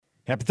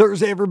Happy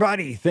Thursday,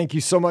 everybody. Thank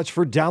you so much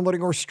for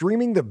downloading or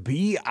streaming the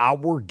Be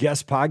Our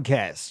Guest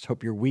podcast.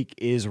 Hope your week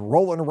is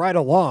rolling right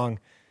along.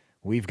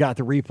 We've got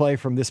the replay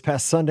from this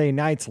past Sunday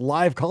night's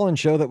live call-in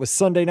show that was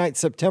Sunday night,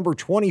 September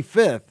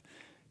 25th,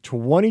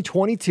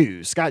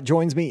 2022. Scott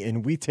joins me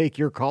and we take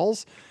your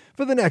calls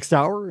for the next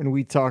hour, and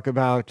we talk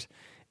about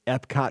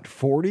Epcot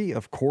 40,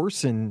 of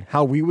course, and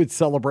how we would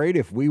celebrate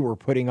if we were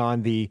putting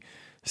on the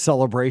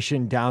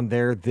celebration down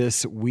there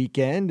this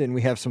weekend. And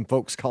we have some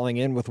folks calling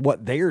in with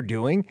what they are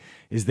doing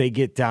as they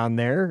get down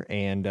there,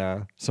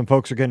 and some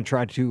folks are going to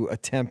try to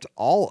attempt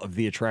all of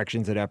the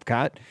attractions at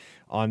Epcot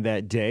on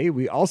that day.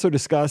 We also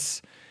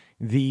discuss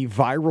the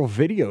viral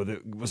video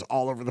that was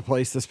all over the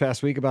place this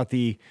past week about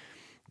the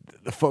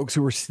folks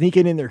who were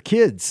sneaking in their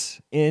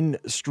kids in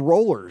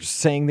strollers,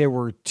 saying they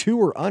were 2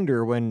 or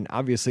under when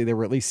obviously they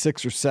were at least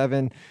 6 or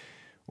 7.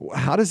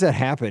 How does that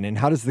happen? And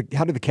how do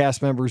the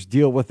cast members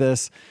deal with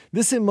this?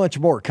 This and much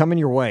more coming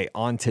your way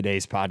on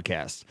today's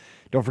podcast.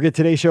 Don't forget,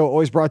 today's show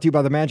always brought to you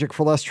by the Magic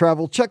for Less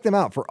Travel. Check them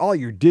out for all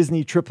your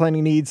Disney trip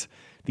planning needs.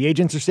 The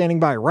agents are standing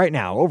by right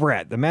now over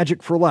at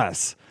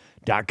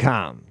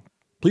themagicforless.com.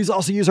 Please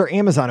also use our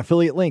Amazon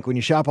affiliate link when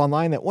you shop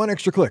online. That one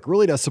extra click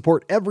really does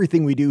support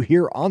everything we do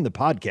here on the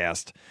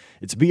podcast.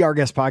 It's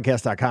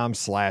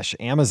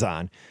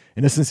beourguestpodcast.com/Amazon.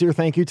 And a sincere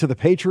thank you to the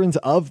patrons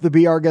of the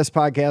Be Our Guest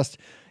podcast.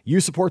 You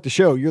support the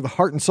show. You're the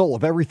heart and soul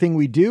of everything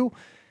we do.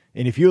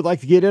 And if you would like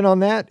to get in on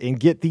that and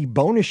get the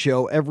bonus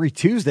show every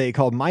Tuesday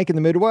called Mike in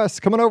the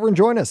Midwest, come on over and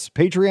join us.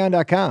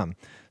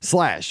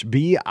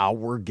 Patreon.com/Be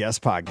Our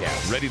Guest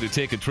podcast. Ready to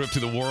take a trip to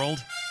the world?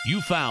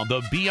 You found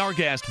the Be Our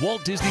Guest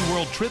Walt Disney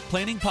World Trip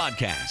Planning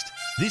Podcast.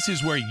 This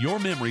is where your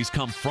memories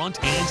come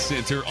front and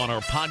center on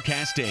our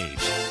podcast stage.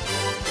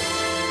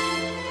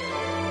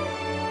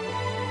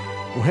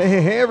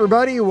 Hey,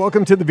 everybody.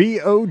 Welcome to the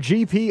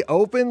BOGP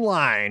Open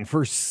Line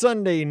for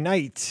Sunday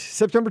night,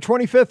 September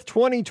 25th,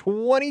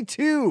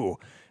 2022.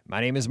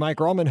 My name is Mike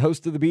Rallman,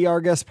 host of the Be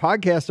Our Guest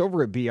podcast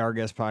over at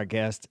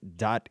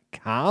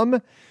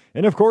beourguestpodcast.com.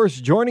 And of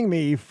course, joining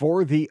me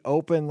for the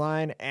open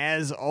line,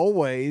 as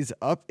always,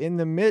 up in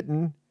the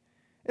mitten,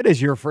 it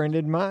is your friend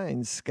and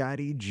mine,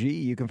 Scotty G.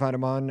 You can find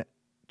him on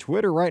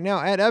Twitter right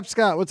now at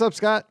EpScott. What's up,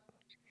 Scott?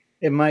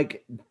 Hey,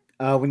 Mike.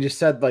 When you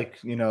said,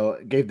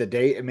 gave the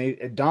date,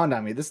 it dawned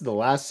on me. This is the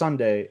last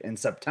Sunday in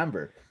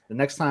September. The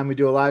next time we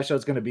do a live show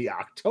is going to be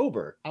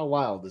October. How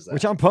wild is that?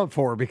 Which I'm pumped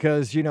for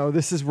because,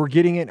 we're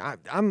getting it.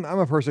 I'm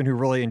a person who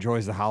really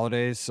enjoys the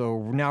holidays.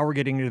 So now we're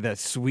getting into that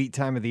sweet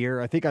time of the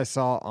year. I think I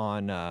saw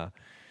on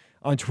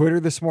Twitter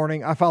this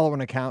morning, I follow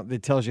an account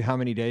that tells you how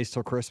many days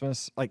till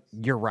Christmas, like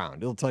year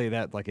round. It'll tell you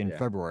that in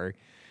February.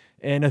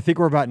 And I think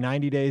we're about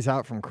 90 days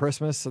out from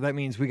Christmas. So that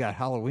means we got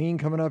Halloween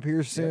coming up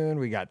here soon.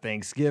 We got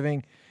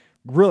Thanksgiving,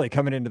 really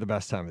coming into the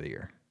best time of the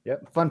year.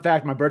 Yep. Fun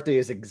fact, my birthday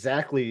is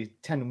exactly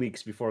 10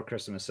 weeks before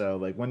Christmas. So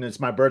when it's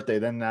my birthday,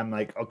 then I'm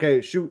like,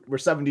 okay, shoot, we're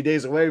 70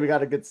 days away. We got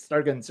to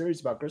start getting serious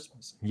about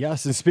Christmas.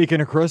 Yes. And speaking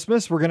of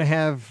Christmas, we're going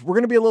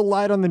to be a little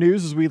light on the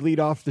news as we lead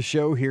off the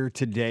show here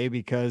today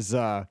because,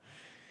 our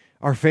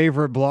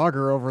favorite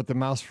blogger over at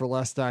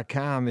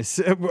themouseforless.com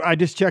I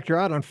just checked her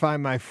out on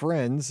Find My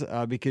Friends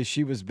because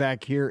she was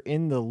back here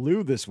in the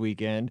Lou this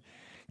weekend.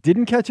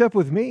 Didn't catch up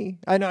with me.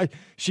 I know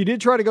she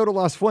did try to go to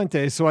Las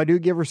Fuentes, so I do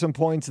give her some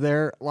points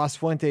there. Las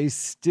Fuentes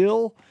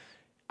still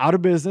out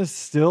of business,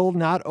 still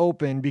not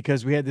open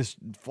because we had this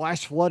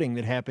flash flooding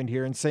that happened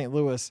here in St.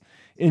 Louis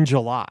in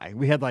July.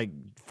 We had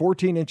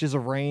 14 inches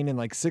of rain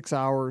in 6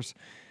 hours.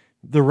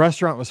 The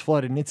restaurant was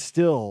flooded, and it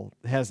still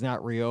has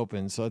not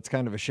reopened, so it's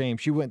kind of a shame.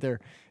 She went there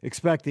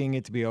expecting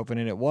it to be open,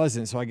 and it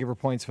wasn't, so I give her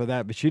points for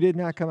that. But she did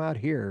not come out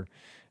here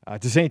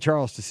to St.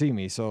 Charles to see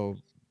me, so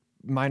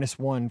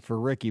 -1 for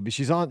Ricky. But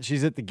she's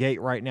at the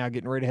gate right now,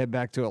 getting ready to head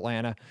back to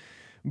Atlanta.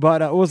 But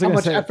what was I going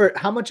to say?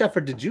 How much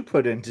effort did you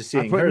put into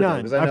seeing her? None.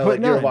 Because I know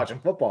you were watching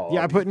football.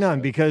 Yeah, I put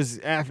none because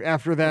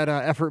after that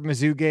effort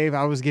Mizzou gave,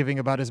 I was giving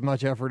about as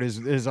much effort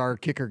as our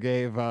kicker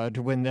gave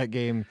to win that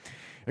game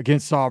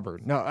against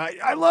Auburn. No,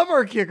 I love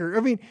our kicker.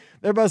 I mean,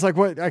 everybody's like,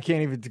 what? I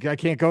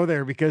can't go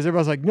there because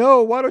everybody's like,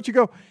 no, why don't you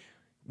go?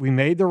 We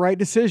made the right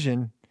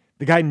decision.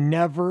 The guy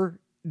never,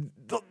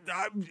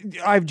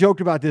 I've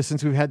joked about this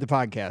since we've had the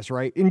podcast,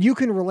 right? And you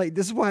can relate.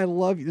 This is why I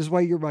love you. This is why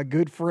you're my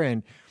good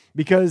friend,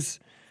 because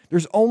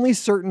there's only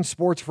certain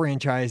sports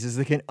franchises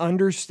that can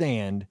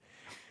understand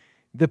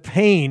the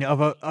pain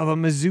of a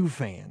Mizzou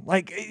fan.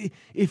 Like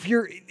if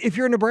you're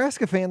a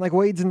Nebraska fan, like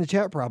Wade's in the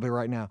chat probably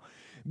right now,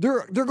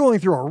 they're going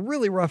through a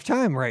really rough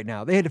time right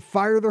now. They had to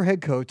fire their head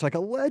coach, like a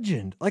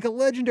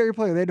legendary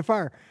player. They had to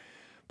fire.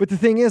 But the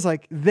thing is,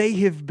 they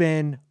have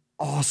been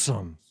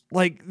awesome.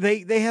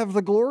 They have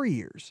the glory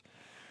years.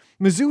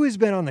 Mizzou has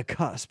been on the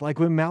cusp.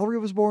 When Mallory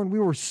was born, we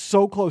were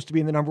so close to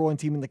being the number 1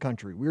 team in the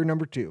country. We were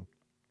number 2.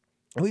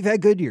 And we've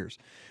had good years.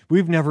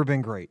 We've never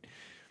been great.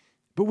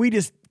 But we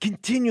just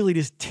continually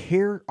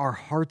tear our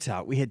hearts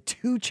out. We had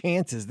 2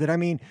 chances that,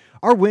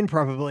 our win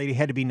probability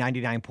had to be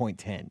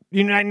 99.10.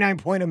 99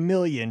 point a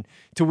million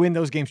to win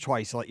those games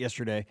twice like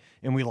yesterday,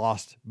 and we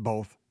lost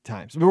both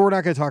times. But we're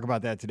not going to talk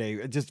about that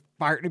today. Just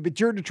fire. But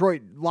you're a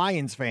Detroit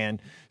Lions fan,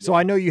 so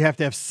I know you have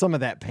to have some of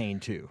that pain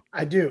too.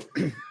 I do,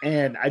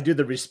 and I do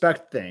the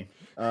respect thing.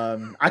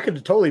 I could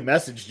have totally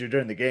messaged you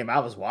during the game. I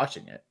was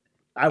watching it.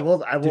 I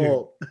will.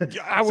 Dude,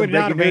 I would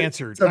not have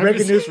answered. So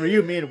breaking news for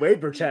you. Me and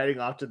Wade were chatting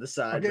off to the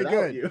side without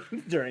good. You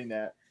during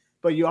that.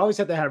 But you always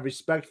have to have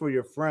respect for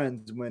your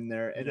friends when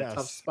they're in a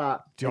tough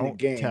spot in the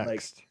game. Text.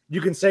 Like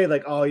you can say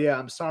like, "Oh yeah,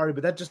 I'm sorry,"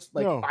 but that just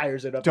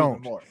fires it up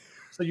even more.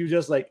 So you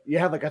just you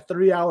have like a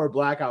 3-hour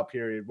blackout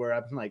period where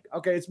I'm like,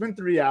 okay, it's been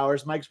 3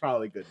 hours. Mike's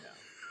probably good now.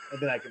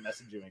 And then I can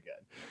message you again.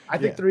 I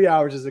think 3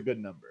 hours is a good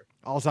number.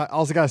 Also I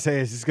got to say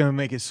is it's going to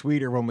make it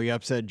sweeter when we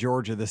upset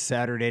Georgia this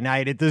Saturday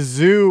night at the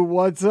zoo.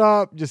 What's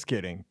up? Just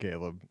kidding,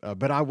 Caleb.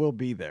 But I will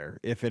be there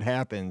if it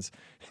happens.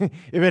 If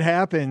it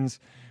happens,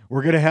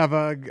 we're going to have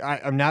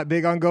I'm not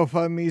big on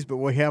GoFundMe's, but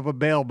we have a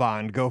bail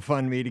bond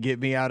GoFundMe to get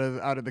me out of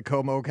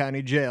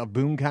the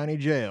Boone County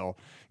Jail,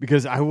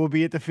 because I will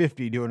be at the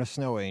 50 doing a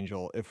snow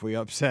angel if we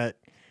upset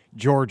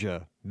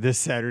Georgia this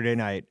Saturday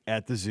night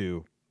at the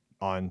zoo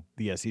on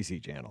the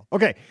SEC channel.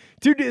 Okay,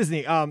 to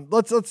Disney.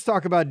 Let's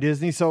talk about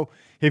Disney. So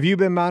have you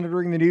been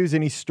monitoring the news?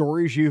 Any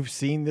stories you've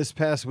seen this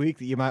past week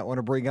that you might want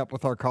to bring up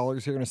with our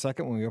callers here in a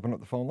second when we open up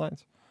the phone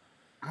lines?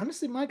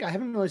 Honestly, Mike, I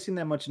haven't really seen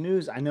that much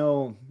news. I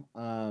know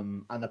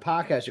on the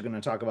podcast you're going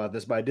to talk about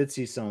this, but I did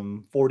see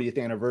some 40th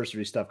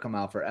anniversary stuff come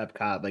out for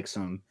Epcot, like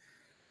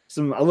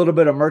a little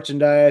bit of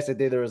merchandise. I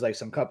think there was like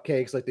some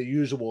cupcakes, like the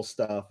usual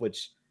stuff,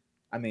 which,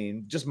 I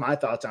mean, just my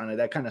thoughts on it,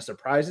 that kind of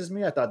surprises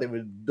me. I thought they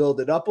would build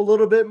it up a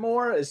little bit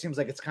more. It seems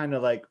like it's kind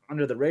of like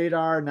under the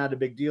radar, not a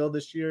big deal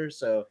this year.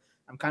 So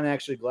I'm kind of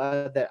actually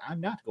glad that I'm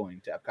not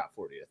going to Epcot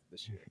 40th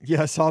this year.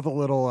 Yeah, I saw the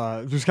little,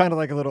 it was kind of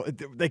like a little,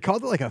 they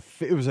called it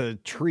it was a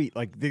treat.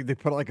 Like they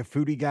put like a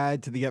foodie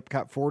guide to the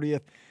Epcot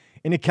 40th,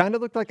 and it kind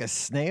of looked like a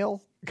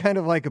snail, kind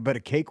of like a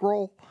cake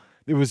roll.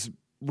 It was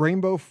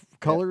rainbow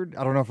colored.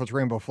 I don't know if it's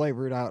rainbow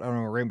flavored. I don't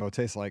know what rainbow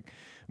tastes like.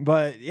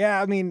 But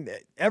yeah, I mean,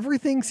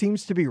 everything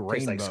seems to be rainbow.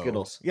 Tastes like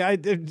Skittles. Yeah,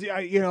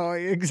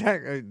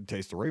 exactly.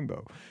 Taste the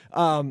rainbow.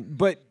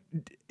 But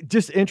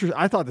just interesting.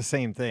 I thought the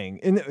same thing.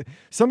 And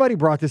somebody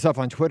brought this up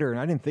on Twitter, and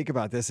I didn't think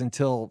about this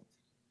until,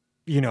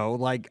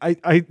 I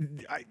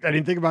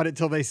didn't think about it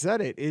until they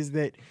said it, is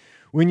that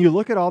when you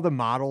look at all the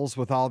models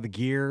with all the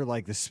gear,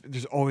 like this,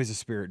 there's always a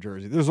Spirit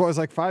jersey. There's always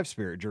like 5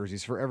 Spirit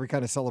jerseys for every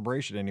kind of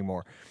celebration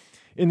anymore.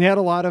 And they had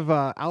a lot of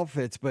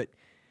outfits, but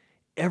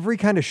every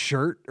kind of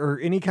shirt or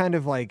any kind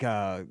of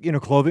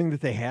clothing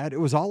that they had, it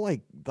was all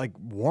like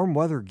warm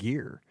weather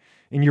gear.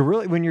 And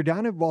when you're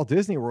down at Walt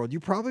Disney World, you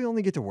probably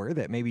only get to wear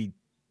that maybe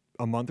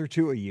a month or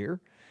two a year.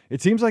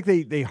 It seems like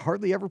they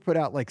hardly ever put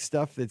out like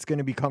stuff that's going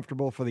to be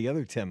comfortable for the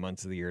other 10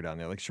 months of the year down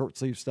there, like short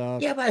sleeve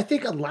stuff. Yeah, but I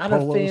think a lot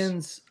of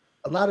fans,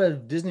 a lot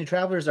of Disney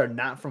travelers are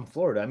not from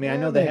Florida. I mean, I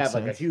know they have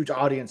like a huge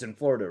audience in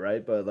Florida,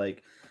 right? But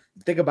like,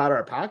 think about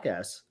our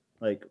podcast.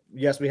 Like,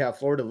 yes, we have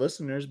Florida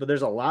listeners, but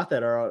there's a lot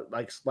that are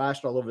like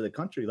splashed all over the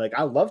country. Like,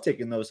 I love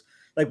taking those.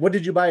 Like, what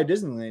did you buy at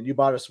Disneyland? You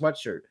bought a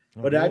sweatshirt.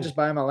 What did I just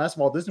buy on my last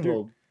Walt Disney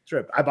World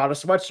trip? I bought a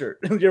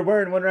sweatshirt. You're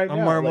wearing one right now.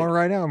 I'm wearing one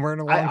right now. I'm wearing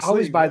a long sleeve. I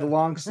always buy the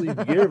long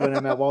sleeve gear when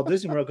I'm at Walt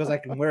Disney World because I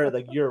can wear it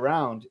like year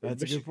round.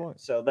 That's a good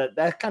point. So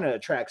that kind of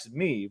attracts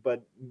me,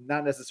 but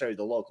not necessarily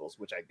the locals,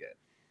 which I get.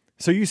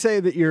 So you say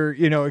that you're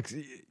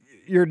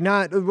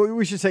not,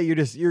 we should say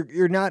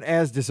you're not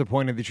as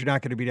disappointed that you're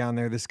not going to be down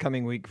there this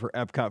coming week for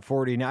Epcot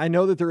 40. Now, I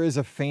know that there is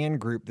a fan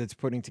group that's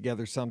putting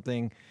together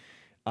something.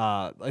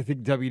 I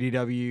think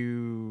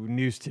WDW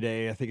News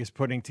Today, I think, is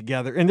putting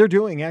together, and they're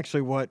doing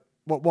actually what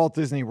Walt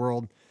Disney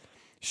World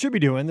should be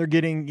doing. They're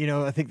getting,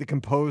 I think the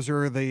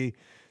composer, the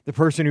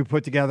person who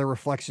put together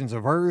Reflections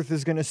of Earth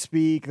is going to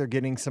speak. They're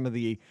getting some of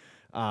the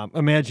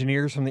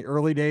Imagineers from the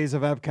early days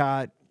of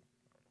Epcot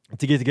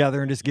to get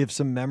together and just give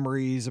some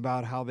memories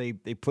about how they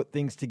put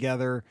things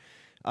together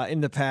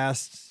in the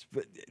past.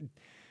 But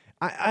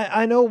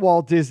I know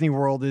Walt Disney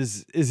World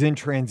is in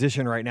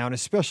transition right now, and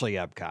especially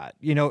Epcot.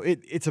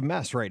 It's a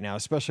mess right now,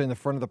 especially in the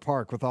front of the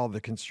park with all the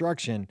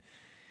construction.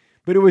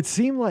 But it would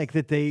seem like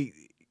that they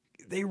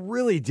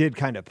really did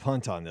kind of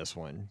punt on this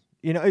one.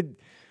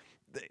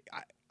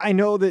 I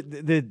know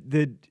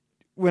that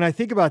when I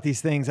think about these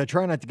things, I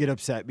try not to get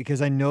upset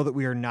because I know that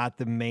we are not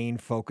the main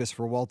focus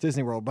for Walt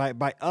Disney World.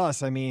 By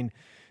us, I mean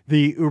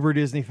the Uber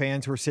Disney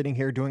fans who are sitting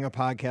here doing a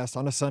podcast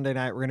on a Sunday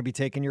night. We're going to be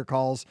taking your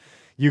calls.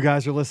 You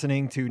guys are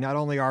listening to not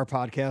only our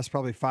podcast,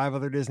 probably 5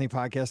 other Disney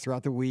podcasts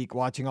throughout the week,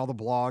 watching all the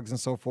blogs and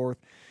so forth.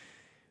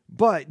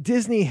 But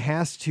Disney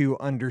has to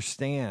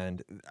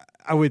understand,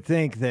 I would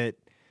think, that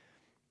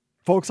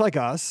folks like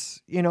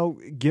us,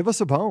 give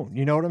us a bone.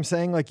 You know what I'm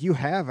saying? Like, you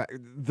have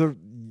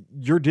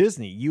you're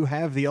Disney. You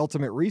have the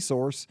ultimate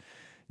resource.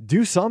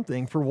 Do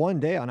something for one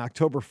day on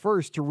October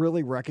 1st to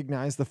really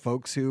recognize the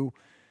folks who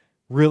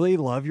really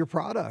love your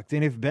product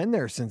and have been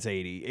there since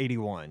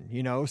 81,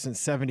 since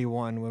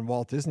 71 when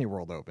Walt Disney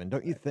World opened.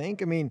 Don't you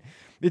think? I mean,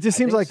 it just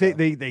seems like so.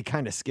 they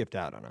kind of skipped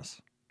out on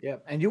us. Yeah.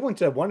 And you went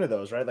to one of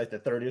those, right? Like the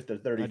 30th or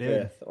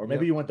 35th, or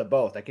maybe you went to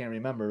both. I can't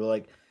remember.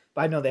 Like,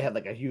 but I know they had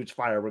like a huge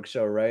fireworks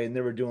show, right? And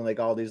they were doing like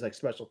all these like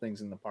special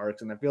things in the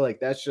parks, and I feel like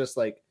that's just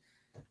like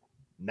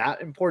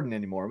not important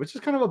anymore, which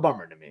is kind of a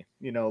bummer to me.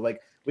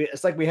 Like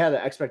it's like we had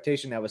an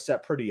expectation that was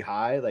set pretty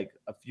high like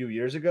a few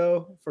years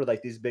ago for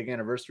like these big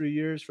anniversary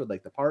years for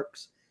like the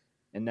parks.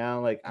 And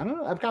now, like, I don't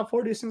know, Epcot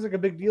 40 seems like a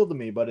big deal to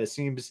me, but it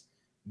seems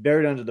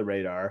buried under the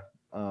radar,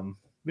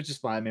 which is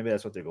fine. Maybe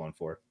that's what they're going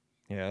for.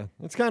 Yeah,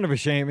 it's kind of a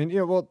shame. And,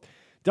 well,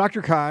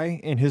 Dr.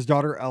 Kai and his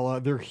daughter Ella,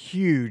 they're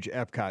huge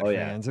Epcot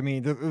fans. I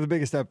mean, they're the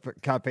biggest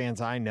Epcot fans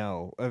I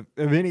know of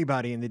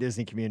anybody in the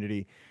Disney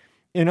community.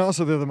 And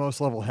also, they're the most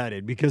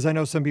level-headed because I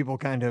know some people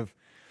kind of,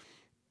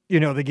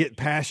 they get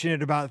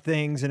passionate about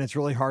things and it's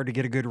really hard to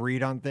get a good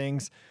read on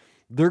things.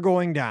 They're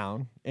going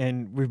down,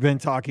 and we've been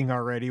talking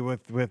already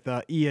with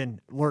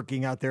Ian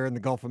lurking out there in the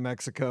Gulf of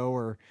Mexico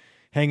or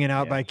hanging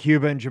out by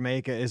Cuba and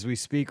Jamaica as we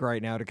speak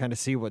right now to kind of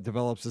see what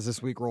develops as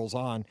this week rolls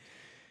on.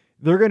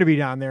 They're going to be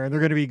down there, and they're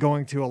going to be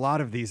going to a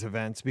lot of these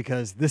events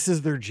because this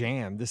is their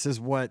jam. This is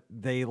what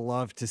they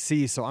love to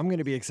see. So I'm going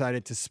to be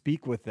excited to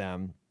speak with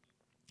them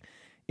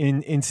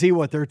and see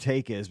what their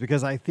take is,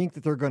 because I think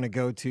that they're going to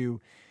go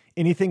to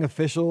anything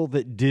official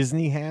that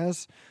Disney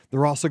has.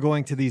 They're also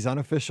going to these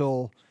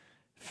unofficial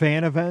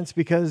fan events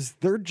because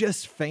they're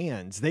just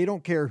fans. They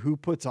don't care who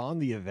puts on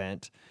the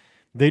event.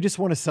 They just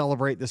want to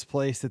celebrate this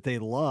place that they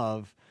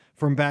love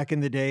from back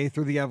in the day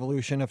through the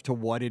evolution of to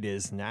what it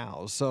is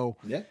now. So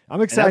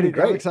I'm excited.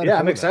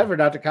 I'm excited for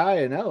Dr.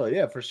 Kai and Ella.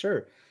 Yeah, for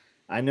sure.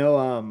 I know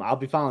I'll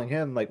be following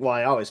him. Like, well,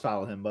 I always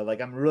follow him, but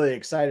like I'm really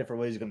excited for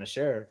what he's going to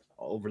share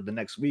over the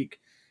next week.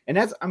 And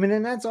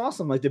that's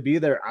awesome. Like to be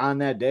there on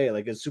that day,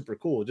 like it's super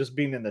cool. Just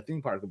being in the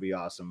theme park would be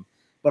awesome.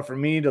 But for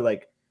me to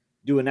like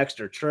do an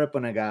extra trip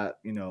when I got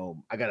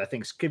a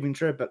Thanksgiving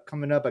trip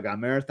coming up, I got a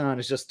marathon.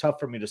 It's just tough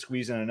for me to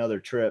squeeze in another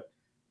trip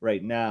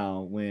right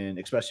now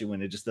especially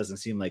when it just doesn't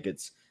seem like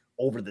it's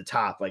over the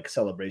top like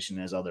celebration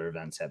as other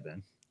events have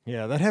been.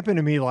 Yeah, that happened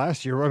to me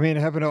last year. I mean, it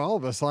happened to all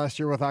of us last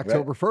year with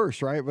October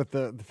 1st, right? With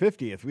the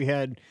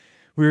 50th.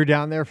 We were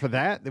down there for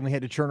that. Then we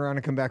had to turn around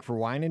and come back for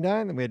Wine and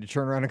Dine. Then we had to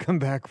turn around and come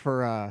back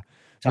for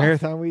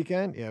marathon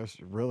weekend. Yeah, it was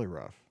really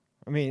rough.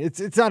 I mean,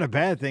 it's not a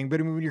bad thing,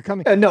 but I mean, when you're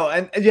coming, I'm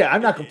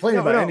not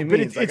complaining about any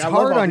means. But it's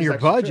hard on your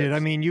budget. Trips. I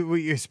mean, you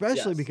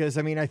especially because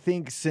I mean, I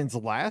think since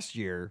last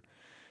year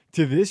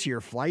to this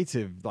year, flights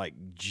have like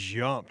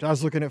jumped. I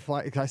was looking at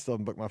flight. I still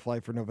haven't booked my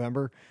flight for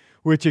November,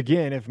 which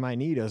again, if my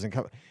knee doesn't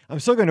come, I'm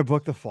still going to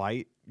book the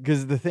flight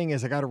because the thing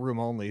is, I got a room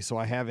only, so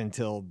I have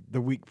until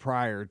the week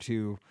prior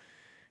to.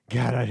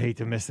 God, I'd hate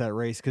to miss that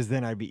race because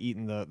then I'd be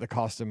eating the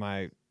cost of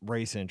my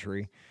race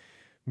entry.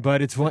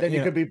 But it's one. Then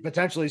you could be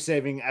potentially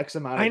saving X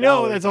amount. I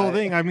know that's the whole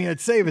thing. I mean, it'd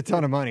save a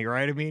ton of money,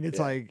 right? I mean, it's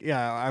like,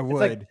 I would.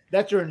 Like,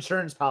 that's your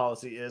insurance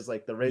policy is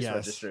like the race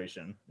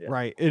registration,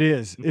 right? It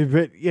is,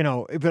 but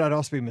but I'd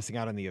also be missing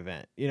out on the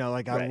event.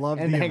 Like I love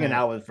and the hanging event.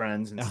 out with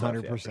friends and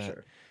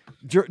 100%.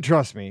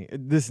 Trust me,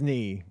 this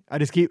knee,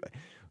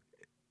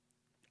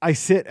 I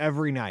sit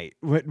every night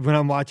when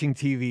I'm watching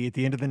TV at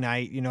the end of the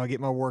night, I get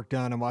my work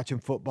done. I'm watching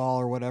football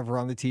or whatever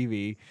on the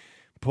TV,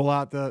 pull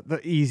out the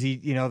easy,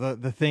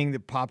 the thing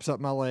that pops up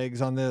my legs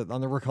on the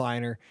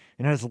recliner.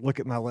 And I just look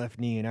at my left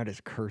knee and I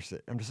just curse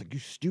it. I'm just like, you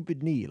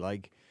stupid knee.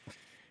 Like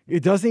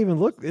it doesn't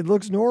even it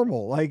looks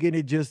normal. Like, and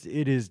it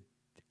is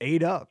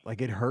ate up. Like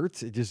it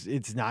hurts.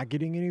 It's not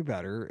getting any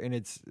better and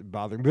it's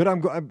bothering me.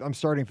 But I'm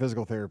starting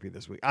physical therapy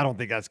this week. I don't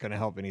think that's going to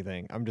help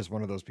anything. I'm just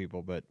one of those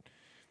people, but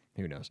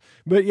who knows?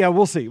 But yeah,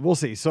 we'll see. We'll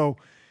see. So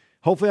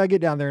hopefully I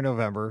get down there in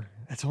November.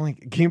 Can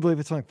you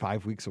believe it's only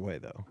 5 weeks away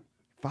though?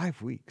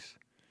 5 weeks.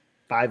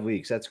 5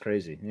 weeks. That's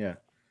crazy. Yeah.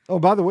 Oh,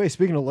 by the way,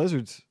 speaking of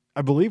lizards,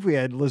 I believe we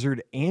had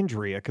Lizard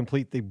Andrea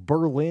complete the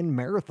Berlin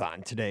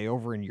Marathon today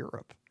over in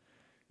Europe.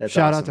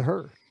 Shout out to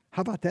her.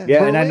 How about that?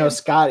 Yeah. Berlin. And I know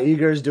Scott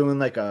Eager's doing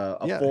like a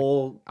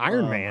full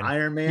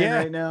Ironman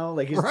right now.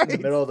 Like he's in the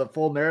middle of the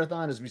full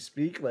marathon as we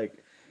speak.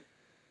 Like,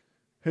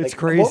 it's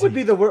crazy. What would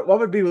be the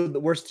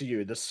worst to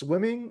you, the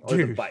swimming or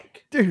the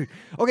bike? Dude,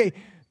 okay.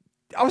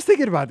 I was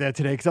thinking about that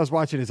today because I was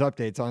watching his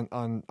updates on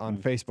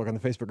Facebook, on the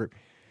Facebook group.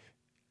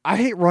 I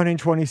hate running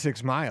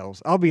 26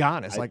 miles. I'll be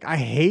honest. I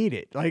hate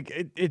it.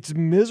 Like it's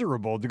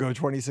miserable to go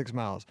 26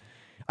 miles.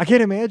 I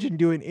can't imagine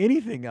doing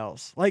anything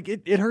else. Like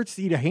it hurts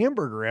to eat a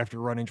hamburger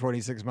after running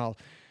 26 miles.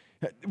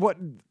 What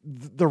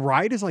the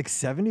ride is like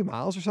 70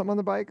 miles or something on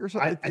the bike or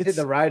something. I think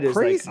the ride is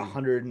crazy. Like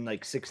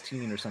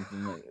 116 or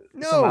something. Like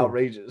some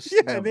outrageous.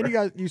 Yeah, and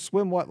then you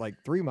swim what,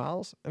 like 3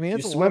 miles? I mean,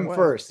 you swim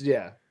first,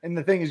 yeah. And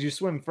the thing is, you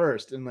swim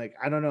first, and like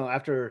I don't know. I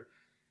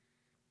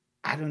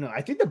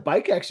think the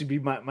bike actually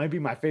might be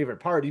my favorite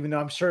part, even though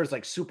I'm sure it's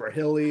like super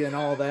hilly and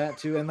all that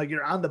too. And like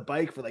you're on the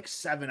bike for like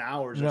 7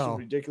 hours or some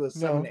ridiculous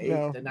 7,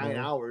 8 to 9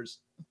 hours.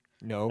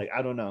 No, like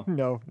I don't know.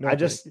 No.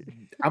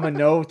 I'm a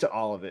no to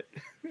all of it.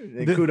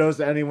 And kudos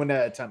to anyone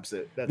that attempts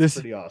it. That's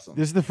pretty awesome.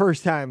 This is the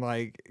first time,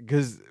 like,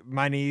 because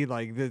my knee,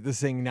 like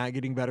this thing not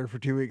getting better for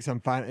 2 weeks.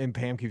 I'm fine, and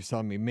Pam keeps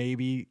telling me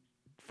maybe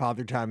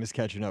Father Time is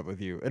catching up with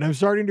you, and I'm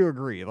starting to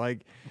agree.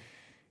 Like,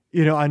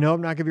 I know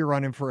I'm not going to be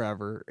running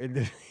forever.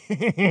 And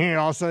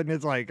all of a sudden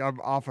it's like I'm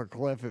off a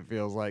cliff, it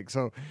feels like.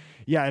 So,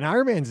 yeah, an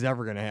Ironman's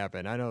never going to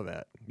happen. I know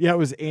that. Yeah, it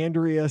was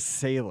Andrea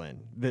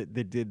Salen that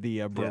did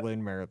the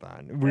Berlin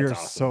Marathon. We are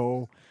awesome.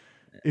 so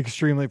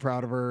extremely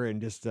proud of her, and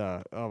just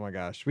oh my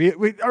gosh, we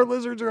our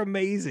lizards are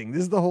amazing.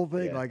 This is the whole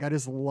thing. Yeah. Like, I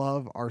just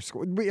love our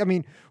score.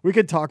 We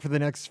could talk for the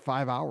next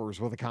 5 hours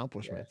with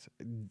accomplishments.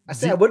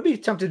 I would be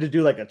tempted to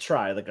do like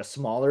a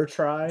smaller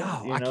try.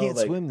 No, I can't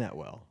swim that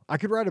well. I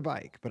could ride a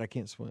bike, but I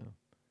can't swim.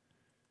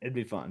 It'd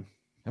be fun.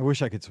 I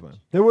wish I could swim.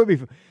 That would be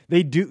fun.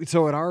 They do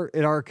so at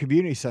our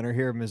community center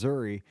here in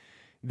Missouri.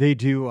 They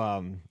do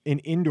an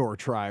indoor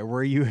try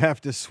where you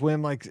have to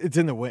swim, like it's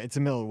the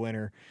middle of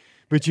winter.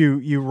 But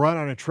you run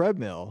on a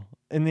treadmill,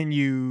 and then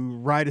you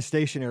ride a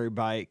stationary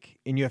bike,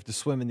 and you have to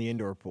swim in the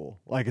indoor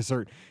pool. Like it's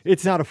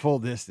not a full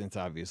distance,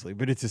 obviously,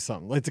 but it's just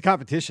something. It's a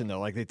competition,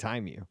 though. Like, they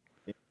time you.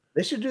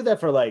 They should do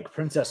that for like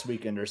Princess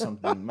Weekend or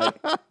something.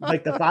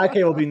 Like the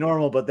 5K will be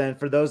normal, but then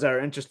for those that are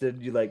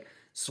interested, you like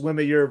swim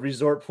at your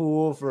resort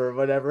pool for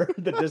whatever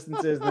the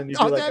distance is, and then you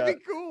do that'd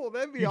be cool.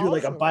 That'd be awesome. Do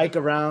like a bike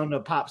around a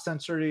Pop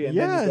Century, and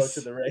then you go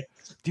to the race.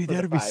 Dude,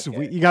 that'd be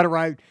sweet. You got to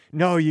ride.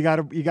 No, you got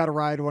to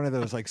ride one of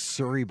those like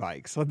Surrey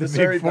bikes, like the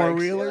big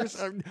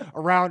 4-wheelers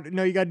around.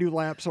 No, you got to do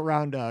laps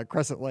around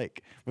Crescent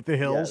Lake with the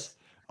hills. Yes.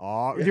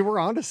 Oh, dude, we're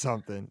onto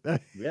something.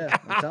 Yeah,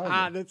 I'm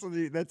telling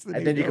you. that's the.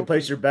 And then you can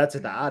place your bets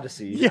at the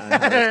Odyssey.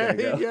 Yeah,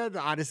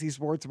 the Odyssey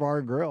Sports Bar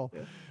and Grill.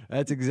 Yeah.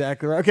 That's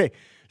exactly right. Okay,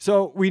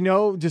 so we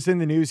know, just in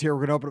the news here,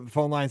 we're going to open up the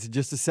phone lines in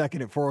just a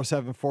second at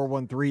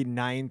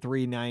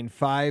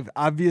 407-413-9395.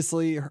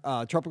 Obviously,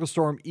 Tropical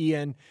Storm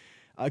Ian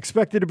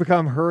expected to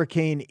become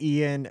Hurricane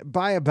Ian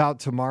by about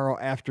tomorrow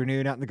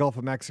afternoon out in the Gulf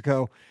of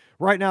Mexico.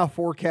 Right now,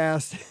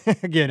 forecast,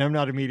 again, I'm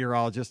not a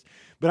meteorologist,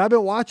 but I've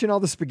been watching all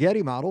the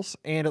spaghetti models,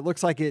 and it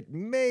looks like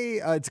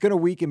it's going to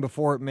weaken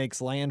before it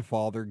makes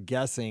landfall. They're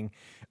guessing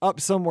up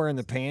somewhere in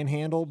the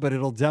panhandle, but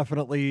it'll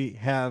definitely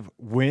have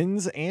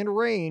winds and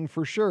rain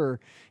for sure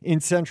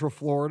in Central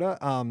Florida.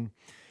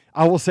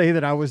 I will say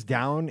that I was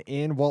down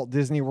in Walt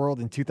Disney World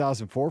in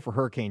 2004 for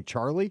Hurricane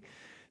Charlie.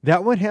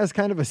 That one has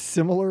kind of a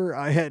similar,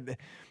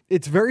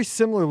 it's very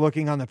similar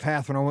looking on the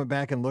path when I went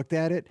back and looked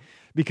at it,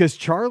 because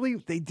Charlie,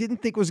 they didn't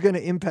think was going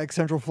to impact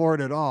Central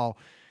Florida at all.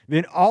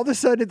 Then all of a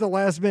sudden at the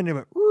last minute,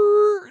 it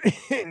went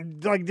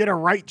and like did a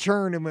right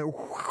turn and went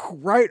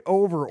right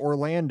over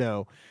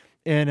Orlando.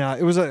 And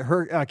it was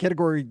a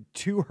Category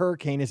 2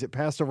 hurricane as it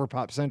passed over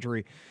Pop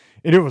Century.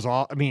 And it was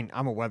all,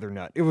 I'm a weather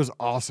nut. It was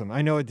awesome.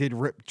 I know it did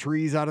rip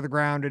trees out of the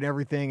ground and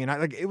everything.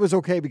 And it was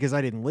okay because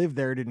I didn't live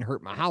there. It didn't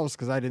hurt my house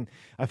because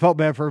I felt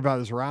bad for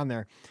everybody that's around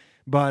there.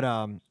 But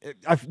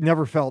I've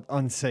never felt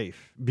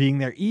unsafe being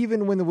there,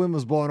 even when the wind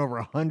was blowing over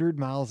 100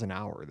 miles an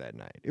hour that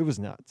night. It was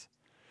nuts.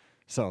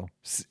 So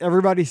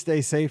everybody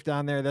stay safe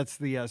down there. That's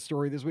the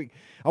story this week.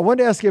 I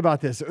wanted to ask you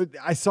about this.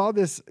 I saw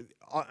this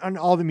on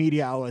all the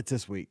media outlets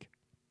this week.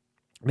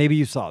 Maybe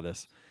you saw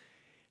this.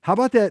 How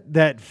about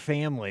that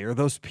family or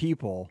those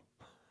people?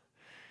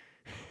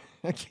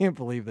 I can't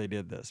believe they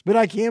did this, but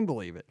I can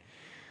believe it.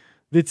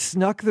 That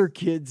snuck their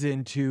kids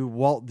into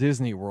Walt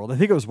Disney World. I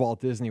think it was Walt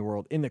Disney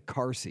World in the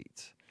car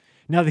seats.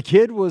 Now, the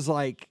kid was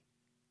like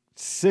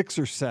 6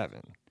 or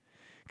 7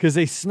 because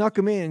they snuck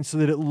him in so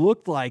that it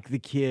looked like the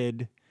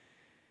kid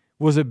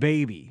was a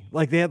baby.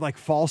 Like they had like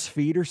false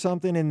feet or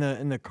something in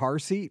the car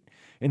seat,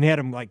 and they had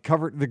him like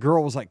covered. The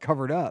girl was like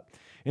covered up.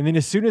 And then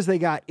as soon as they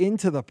got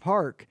into the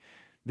park,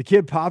 the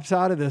kid pops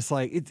out of this,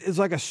 like it's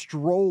like a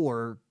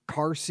stroller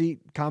car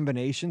seat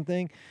combination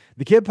thing.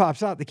 The kid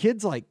pops out. The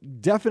kid's like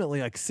definitely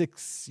like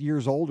 6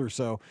 years old or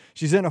so.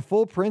 She's in a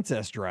full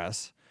princess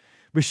dress,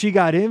 but she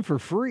got in for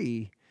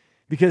free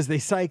because they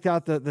psyched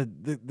out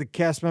the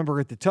cast member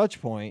at the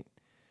touch point.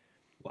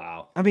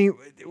 Wow.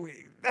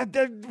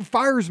 That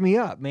fires me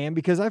up, man,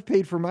 because I've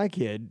paid for my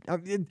kid.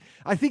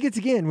 I think it's,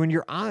 again, when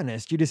you're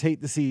honest, you just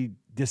hate to see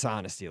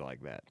dishonesty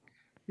like that.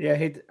 Yeah, I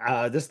hate.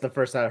 This is the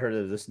first I heard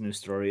of this news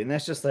story, and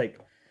that's just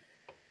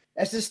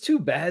too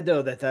bad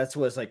though that's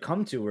what it's like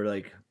come to, where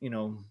like,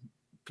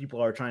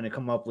 people are trying to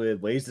come up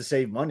with ways to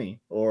save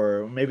money,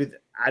 or maybe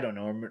I don't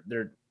know,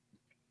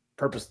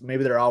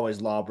 maybe they're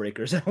always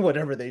lawbreakers and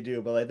whatever they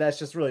do, but like that's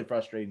just really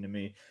frustrating to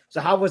me. So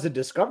how was it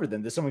discovered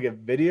then? Did someone get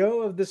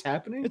video of this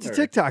happening? It's a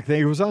TikTok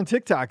thing. It was on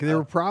TikTok. They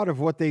were proud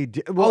of what they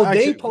did. Well,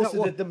 they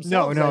posted it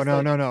themselves.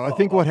 No. I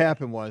think what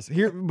happened was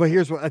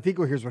here's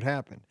what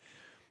happened.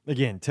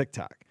 Again,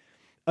 TikTok.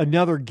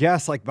 Another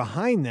guest like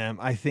behind them,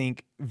 I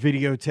think,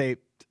 videotaped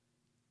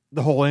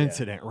the whole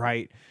incident,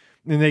 right?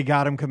 And they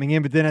got him coming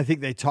in, but then I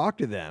think they talked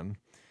to them,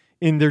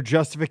 and their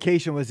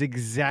justification was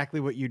exactly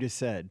what you just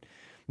said.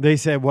 They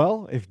said,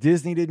 well, if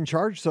Disney didn't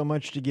charge so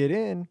much to get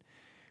in,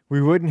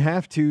 we wouldn't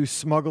have to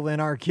smuggle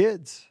in our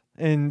kids.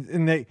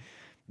 And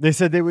they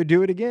said they would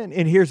do it again.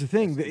 And here's the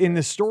thing. In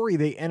the story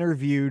they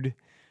interviewed,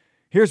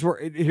 here's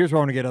where I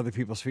want to get other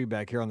people's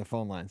feedback here on the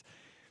phone lines.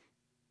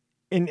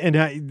 And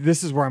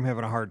this is where I'm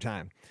having a hard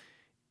time,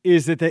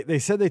 is that they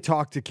said they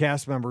talked to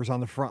cast members on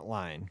the front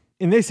line.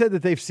 And they said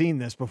that they've seen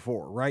this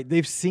before, right?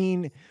 They've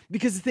seen,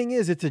 because the thing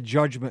is, it's a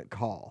judgment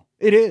call.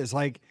 It is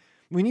like,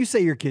 when you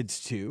say your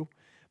kid's 2,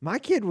 my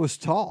kid was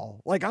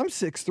tall. Like, I'm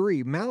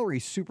 6'3",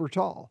 Mallory's super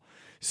tall.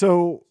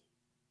 So,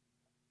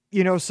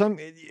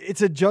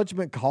 it's a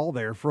judgment call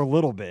there for a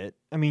little bit.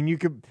 I mean, you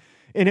could,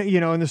 and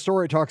in the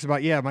story it talks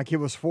about, my kid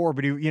was 4,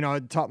 but I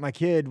taught my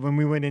kid when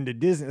we went into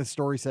Disney. The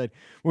story said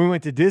when we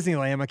went to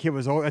Disneyland, my kid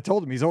I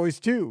told him he's always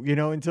 2,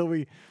 until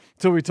we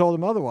told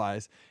him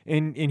otherwise,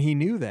 and he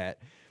knew that.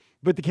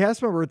 But the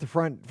cast member at the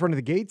front of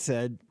the gate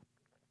said,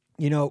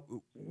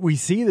 we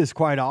see this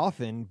quite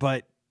often,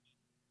 but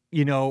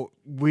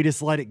we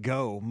just let it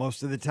go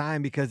most of the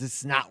time because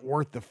it's not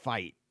worth the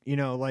fight.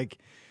 Like,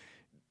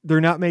 they're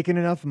not making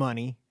enough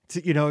money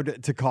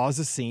to cause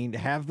a scene, to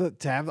have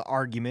the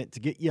argument, to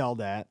get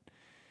yelled at.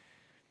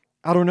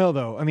 I don't know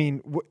though. I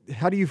mean,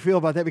 how do you feel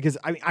about that? Because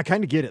I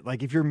kind of get it.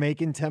 Like, if you're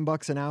making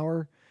 $10 an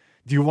hour,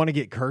 do you want to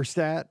get cursed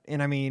at?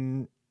 And I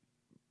mean,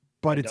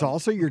 but it's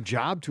also your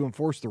job to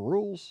enforce the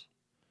rules.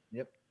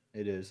 Yep,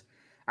 it is.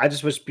 I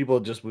just wish people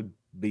just would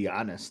be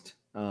honest.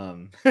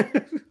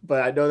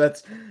 But I know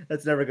that's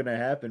never going to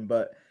happen.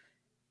 But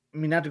I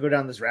mean, not to go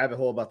down this rabbit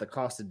hole about the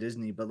cost of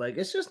Disney, but like,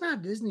 it's just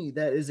not Disney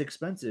that is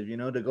expensive.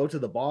 To go to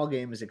the ball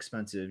game is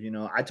expensive.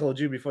 I told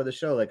you before the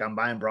show, like, I'm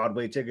buying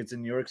Broadway tickets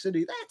in New York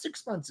City. That's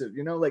expensive.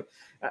 Like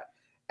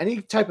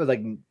any type of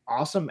like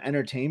awesome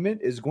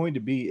entertainment is going to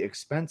be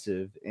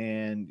expensive,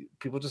 and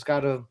people just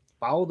got to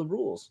follow the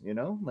rules,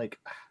 like,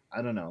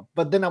 I don't know.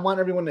 But then I want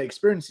everyone to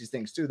experience these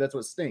things too. That's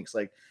what stinks.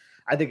 Like,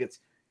 I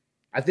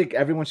think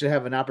everyone should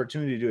have an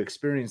opportunity to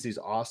experience these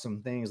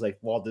awesome things like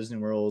Walt Disney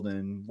World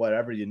and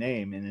whatever you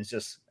name. And it's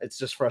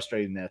just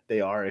frustrating that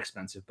they are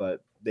expensive,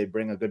 but they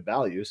bring a good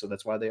value. So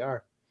that's why they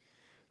are.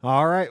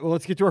 All right. Well,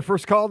 let's get to our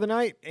first call of the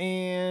night.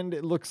 And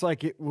it looks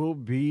like it will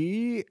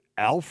be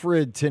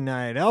Alfred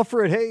tonight.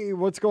 Alfred, hey,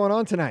 what's going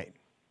on tonight?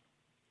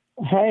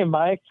 Hey,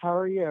 Mike. How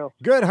are you?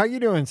 Good. How you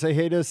doing? Say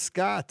hey to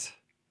Scott.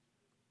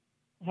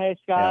 Hey,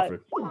 Scott.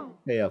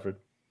 Hey, Alfred.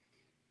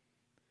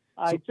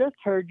 I just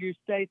heard you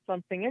say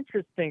something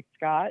interesting,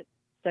 Scott.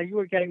 So you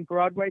were getting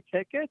Broadway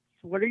tickets?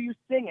 What are you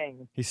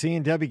singing? He's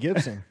singing Debbie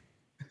Gibson.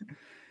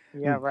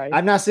 Yeah, right.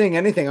 I'm not singing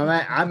anything.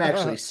 I'm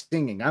actually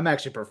singing. I'm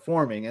actually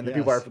performing, and the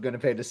people are going to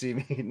pay to see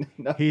me.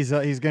 No. He's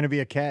going to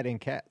be a cat in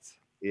Cats.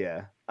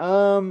 Yeah.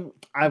 I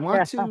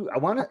want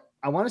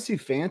to see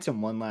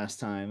Phantom one last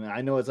time.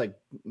 I know it's like,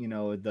 I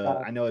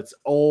know it's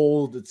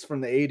old. It's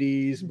from the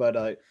 80s,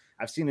 but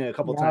I've seen it a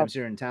couple times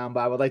here in town,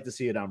 but I would like to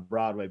see it on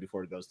Broadway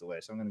before it goes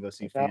away. So I'm going to go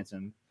see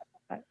Phantom.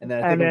 And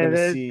then I think I'm going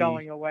to see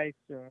going away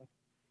soon.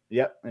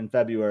 Yep, in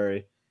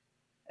February.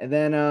 And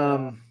then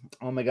oh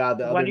my God,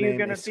 the other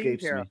name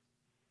escapes me.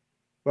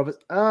 What was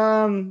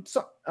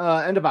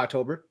end of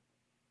October.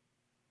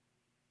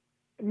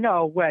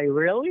 No way,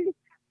 really?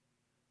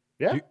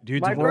 Yeah.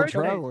 Dude's My a world birthday's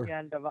traveler. the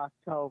end of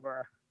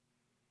October.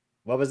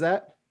 What was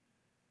that?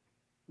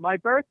 My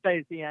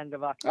birthday's the end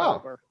of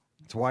October.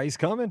 That's why he's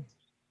coming.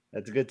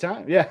 That's a good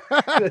time. Yeah,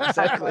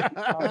 exactly.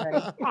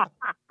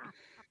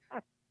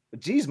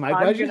 Jeez, Mike,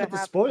 why'd you have to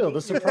spoil the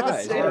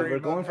surprise? Yeah, we're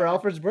going for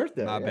Alfred's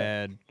birthday. My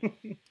bad.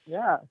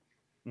 Yeah.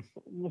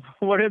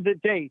 What are the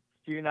dates?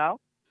 Do you know?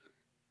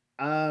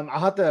 I'll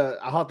have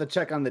to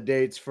check on the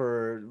dates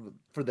for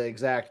the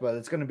exact, but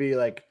it's going to be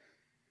like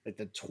the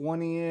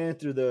 20th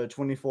through the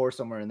 24th,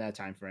 somewhere in that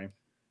time frame.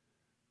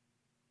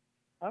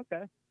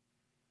 Okay.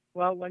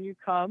 Well, when you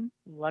come,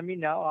 let me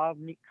know. I'll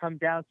come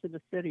down to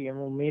the city and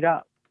we'll meet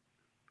up.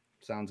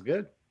 Sounds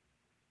good.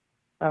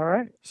 All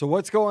right. So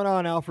what's going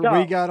on, Alfred?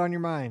 What you got on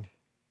your mind?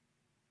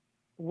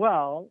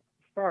 Well,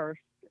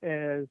 first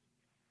is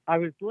I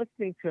was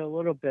listening to a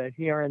little bit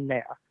here and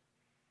there.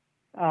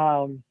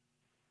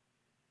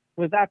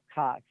 With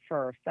Epcot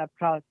first,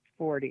 Epcot's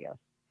 40th.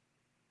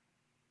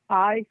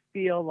 I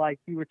feel like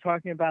you were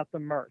talking about the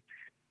merch.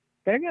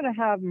 They're going to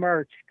have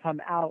merch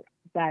come out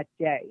that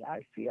day,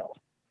 I feel.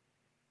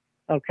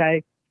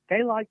 Okay?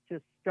 They like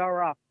to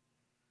stir up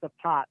the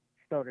pot,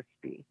 so to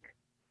speak.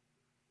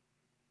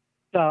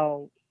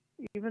 So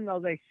even though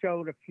they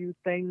showed a few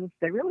things,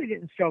 they really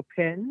didn't show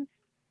pins.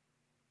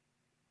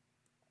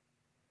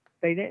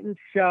 They didn't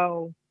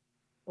show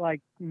like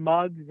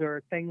mugs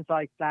or things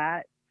like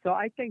that. So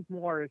I think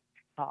more is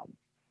to come.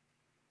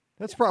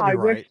 That's probably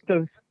right.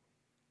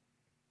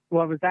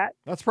 What was that?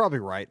 That's probably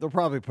right. They'll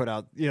probably put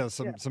out,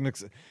 some.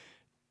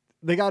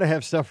 They got to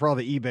have stuff for all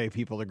the eBay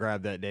people to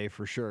grab that day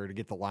for sure to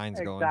get the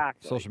lines going.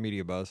 Social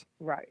media buzz.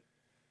 Right.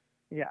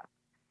 Yeah.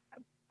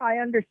 I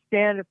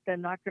understand if they're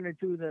not going to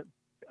do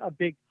a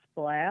big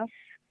splash,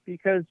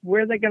 because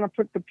where are they going to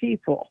put the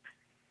people?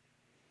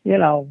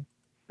 There's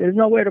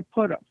nowhere to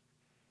put them.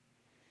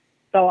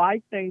 So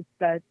I think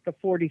that the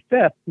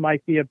 45th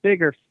might be a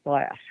bigger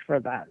splash for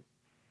them.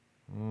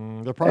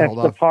 They'll probably hold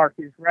off. The park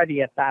is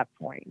ready at that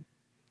point.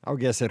 I would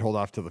guess they'd hold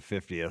off to the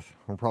 50th.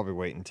 We're probably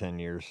waiting 10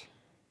 years.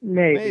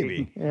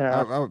 Maybe.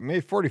 Yeah.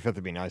 Maybe 45th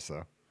would be nice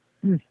though.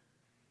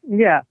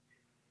 Yeah.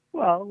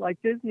 Well, like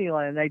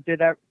Disneyland,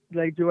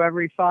 they do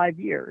every 5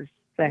 years.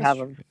 They have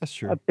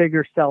a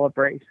bigger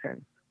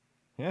celebration.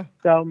 Yeah.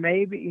 So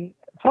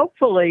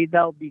hopefully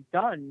they'll be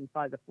done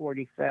by the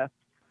 45th.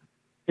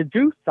 to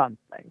do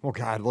something. Well,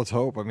 God, let's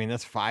hope. I mean,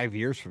 that's 5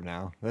 years from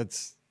now.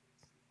 That's,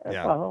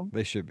 yeah, Well,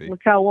 they should be.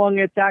 look how long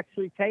it's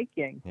actually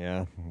taking.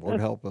 Yeah, Lord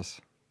help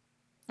us.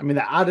 I mean,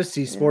 the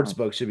Odyssey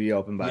Sportsbook should be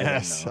open by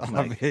Yes, then, though.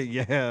 I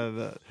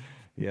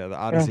mean, the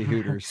Odyssey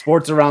Hooters.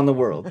 Sports around the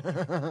world.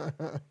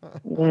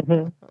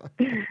 hmm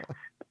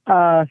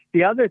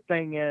The other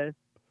thing is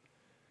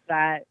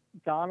that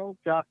Donald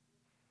Duck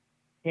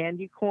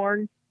candy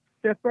corn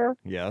stiffer,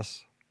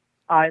 Yes.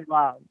 I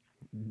love.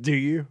 Do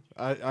you?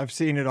 I've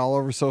seen it all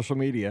over social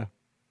media.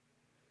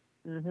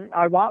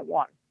 I want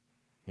one,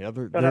 Yeah,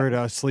 they're But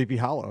at Sleepy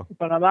Hollow.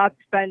 but I'm not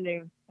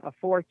spending a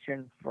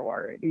fortune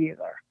for it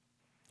either.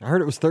 I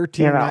heard it was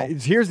 13. You know.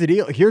 Here's the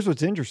deal. Here's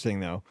what's interesting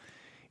though.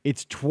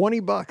 It's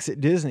 $20 at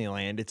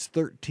Disneyland. It's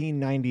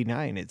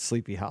 $13.99 at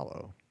Sleepy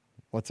Hollow.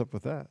 What's up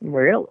with that?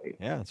 Really?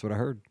 Yeah, that's what I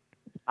heard.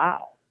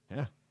 Wow.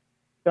 Yeah.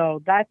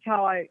 So that's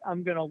how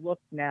I'm going to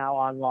look now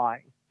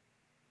online.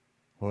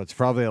 Well, it's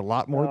probably a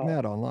lot more than So-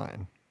 that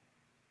online.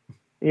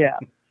 Yeah.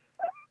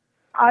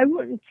 I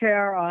wouldn't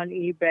care on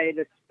eBay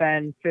to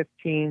spend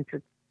 15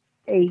 to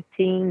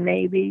 18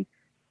 maybe.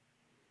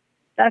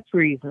 That's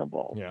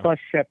reasonable, Yeah. plus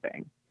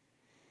shipping.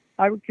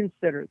 I would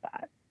consider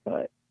that.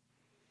 But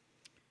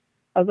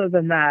other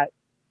than that,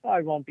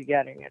 I won't be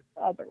getting it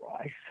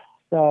otherwise.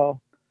 So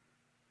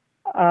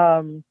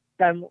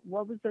then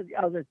what was the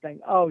other thing?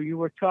 Oh, you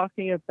were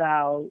talking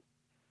about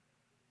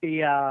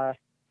the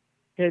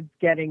kids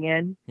getting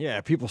in.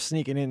 Yeah, people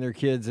sneaking in their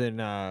kids and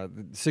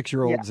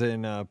 6-year-olds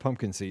in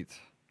pumpkin seats.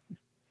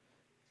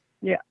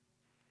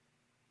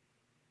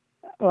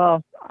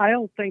 Well, I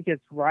don't think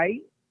it's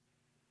right,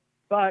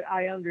 but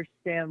I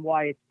understand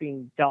why it's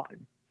being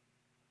done.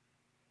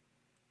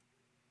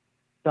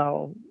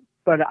 So,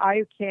 but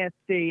I can't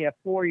see a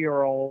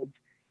 4-year-old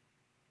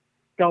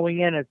going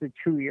in as a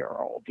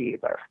 2-year-old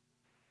either.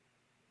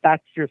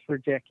 That's just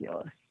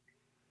ridiculous.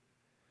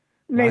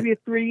 Maybe a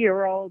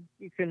 3-year-old,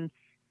 you can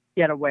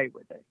get away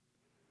with it.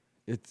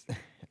 It's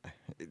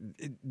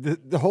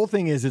the whole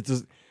thing is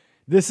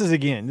this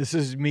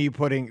is me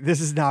putting,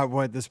 this is not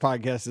what this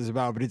podcast is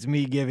about, but it's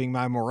me giving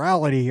my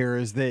morality here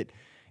is that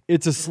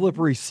it's a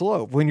slippery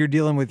slope when you're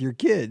dealing with your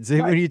kids.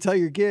 Right. When you tell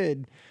your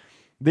kid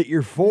that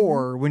you're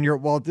 4 when you're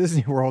at Walt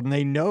Disney World and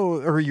they know,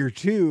 or you're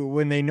 2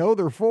 when they know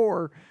they're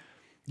 4,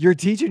 you're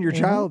teaching your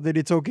child that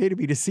it's okay to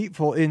be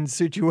deceitful in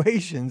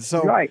situations.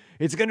 So Right.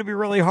 it's going to be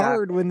really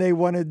hard when they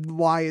want to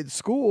lie at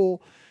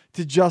school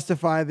to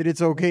justify that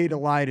it's okay to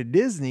lie to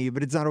Disney,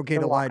 but it's not okay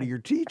to lie to your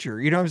teacher.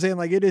 You know what I'm saying?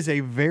 Like, it is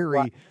a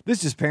very,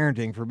 this is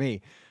parenting for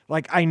me.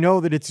 Like, I know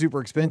that it's super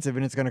expensive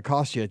and it's going to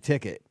cost you a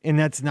ticket, and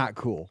that's not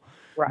cool.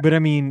 Right. But I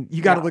mean,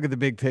 you got to look at the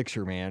big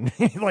picture, man.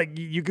 Like,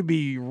 you could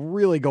be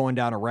really going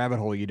down a rabbit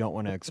hole you don't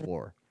want to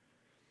explore.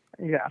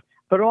 Yeah.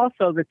 But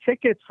also, the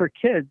tickets for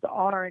kids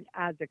aren't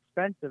as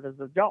expensive as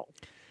adults.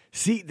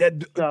 See,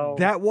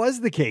 that was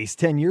the case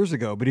 10 years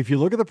ago, but if you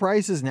look at the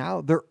prices now,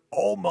 they're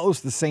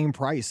almost the same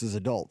price as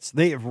adults.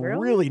 They have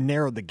really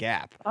narrowed the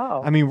gap.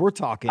 Oh. I mean, we're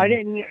talking. I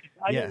didn't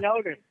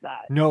notice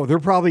that. No, they're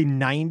probably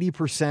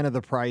 90% of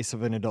the price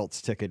of an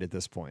adult's ticket at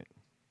this point.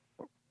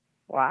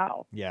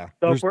 Wow. Yeah.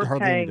 So there's if we're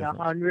hardly any paying difference.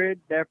 100,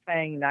 they're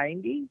paying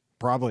 90?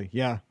 Probably,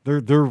 yeah.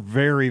 They're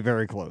very,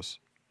 very close.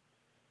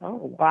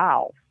 Oh,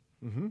 wow.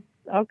 Mm-hmm.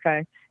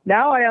 Okay.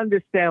 Now I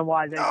understand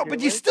why they Oh, do but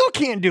you it. still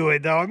can't do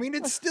it, though. I mean,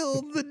 it's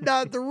still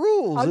not the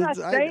rules. I'm not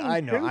saying I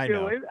know.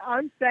 do it.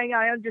 I'm saying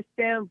I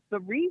understand the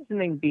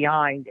reasoning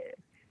behind it.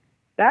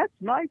 That's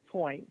my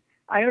point.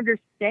 I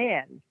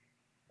understand.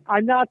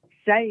 I'm not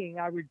saying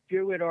I would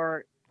do it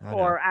or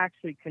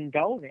actually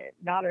condone it.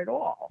 Not at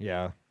all.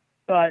 Yeah.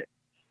 But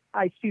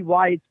I see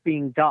why it's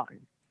being done.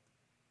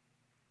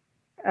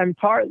 And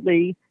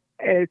partly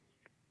it's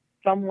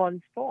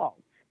someone's fault.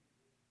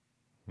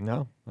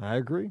 No, I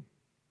agree.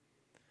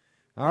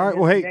 All right.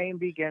 Well, hey.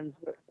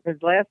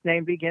 His last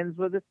name begins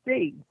with a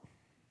C.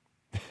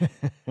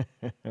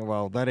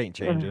 Well, that ain't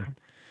changing.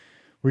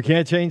 We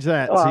can't change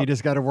that. So Well, you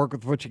just got to work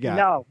with what you got.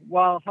 No.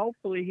 Well,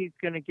 hopefully he's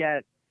going to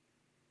get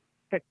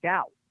picked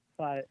out.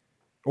 But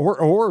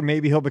Or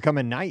maybe he'll become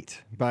a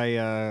knight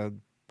by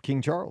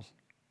King Charles.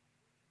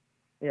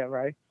 yeah,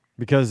 right.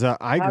 Because How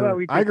about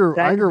we just Iger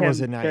send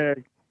was a him knight.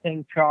 to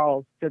King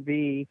Charles to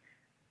be.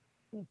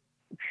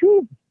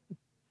 Phew,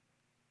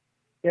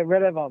 get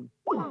rid of him.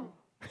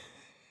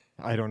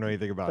 I don't know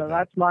anything about So that.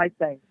 that's my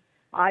thing.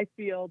 I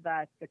feel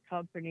that the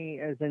company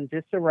is in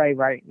disarray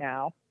right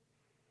now,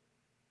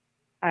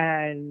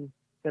 and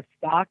the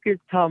stock is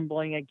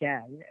tumbling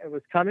again. It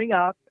was coming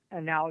up,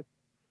 and now it's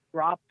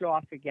dropped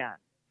off again.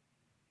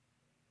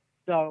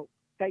 So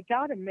they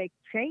got to make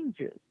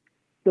changes.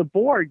 The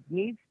board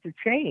needs to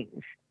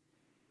change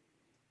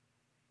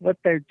what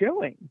they're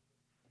doing.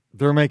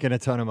 They're making a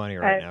ton of money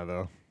right now,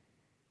 though.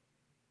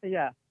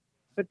 Yeah.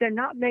 But they're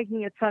not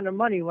making a ton of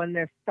money when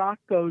their stock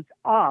goes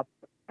up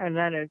and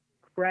then it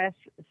crashes.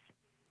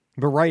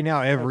 But right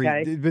now,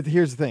 Okay. but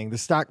here's the thing: the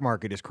stock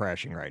market is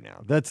crashing right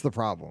now. That's the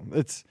problem.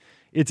 It's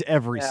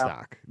every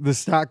stock. The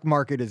stock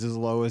market is as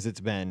low as it's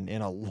been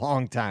in a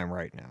long time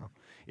right now.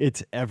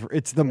 It's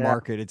the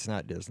market. It's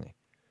not Disney.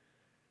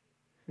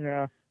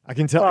 Yeah. I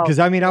can tell Well, because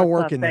I let's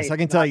work not in this. say I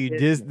can it's tell not you,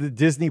 Disney. the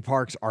Disney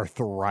parks are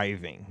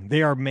thriving.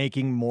 They are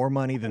making more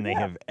money than they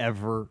Yeah. have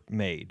ever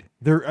made.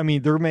 They're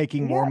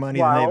making more Yeah, money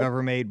than they've well-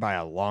 ever made by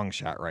a long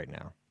shot right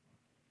now.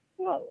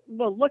 Well,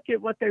 look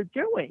at what they're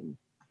doing.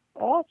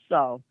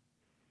 Also,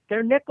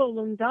 they're nickel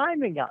and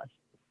diming us.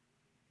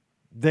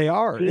 They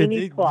are.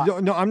 Genie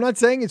Plus. No, I'm not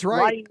saying it's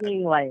right.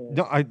 Lightning Lane.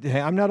 No,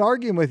 I'm not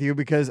arguing with you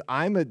because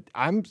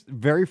I'm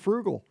very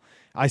frugal.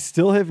 I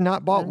still have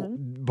not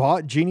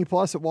bought Genie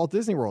Plus at Walt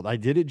Disney World. I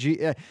did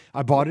it.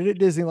 I bought it at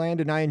Disneyland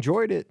and I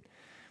enjoyed it.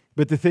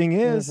 But the thing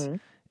is,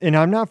 and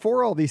I'm not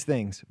for all these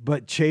things,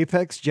 but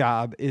Chapek's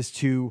job is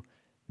to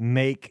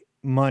make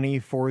money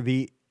for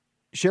the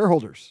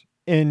shareholders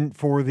and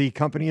for the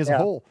company as a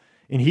whole.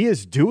 And he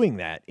is doing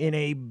that in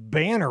a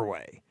banner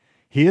way.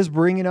 He is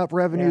bringing up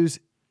revenues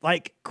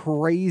like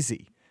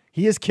crazy.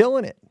 He is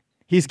killing it.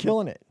 He's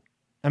killing it.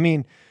 I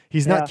mean,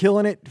 he's not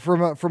killing it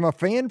from a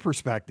fan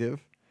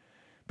perspective,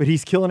 but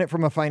he's killing it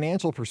from a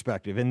financial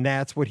perspective, and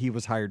that's what he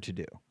was hired to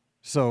do.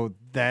 So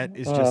that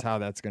is just how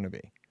that's going to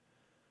be.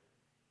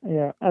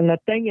 Yeah, and the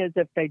thing is,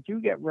 if they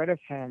do get rid of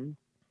him,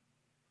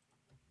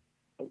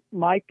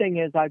 my thing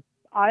is,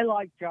 I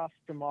like Josh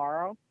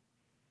D'Amaro.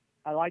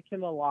 I like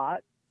him a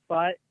lot,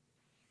 but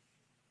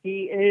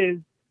he is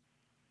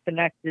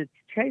connected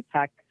to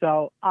Chapek,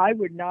 so I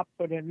would not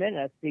put him in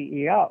as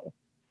CEO.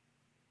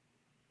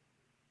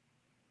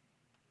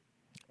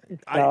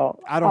 So,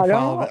 I don't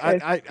follow know.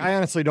 that. I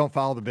honestly don't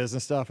follow the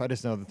business stuff. I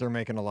just know that they're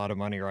making a lot of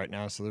money right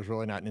now, so there's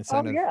really not an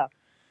incentive. Oh,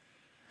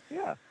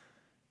 yeah.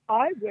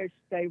 I wish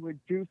they would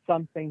do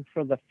something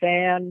for the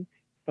fan,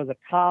 for the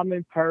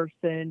common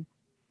person.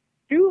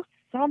 Do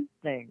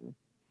something.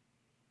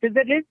 Because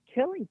it is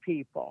killing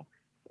people.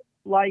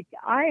 Like,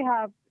 I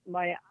have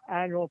my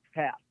annual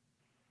pass.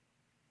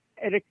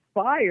 It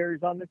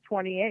expires on the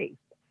 28th.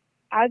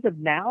 As of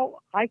now,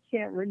 I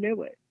can't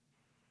renew it.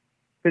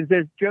 Because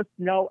there's just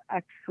no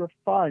extra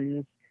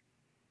funds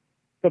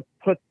to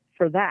put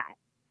for that.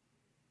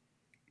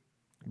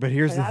 But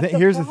here's And the that's thing. the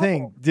Here's the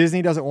thing. problem.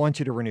 Disney doesn't want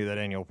you to renew that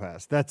annual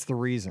pass. That's the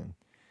reason.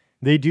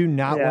 They do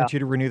not want you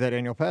to renew that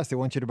annual pass. They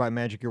want you to buy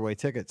Magic Your Way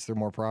tickets. They're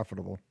more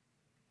profitable.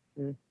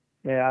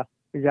 Yeah,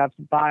 you have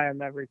to buy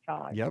them every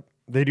time. Yep.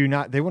 They do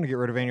not. They want to get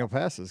rid of annual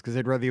passes because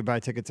they'd rather you buy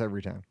tickets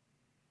every time.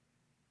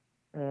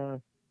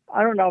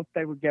 I don't know if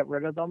they would get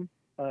rid of them,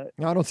 but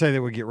No, I don't say they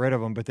would get rid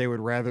of them, but they would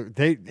rather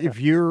if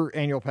your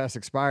annual pass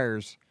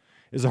expires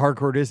as a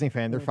hardcore Disney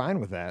fan, they're fine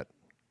with that.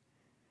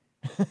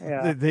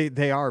 yeah.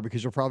 They are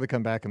because you'll probably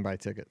come back and buy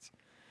tickets.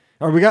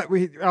 All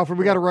right, Alfred,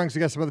 we got to run because we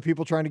got some other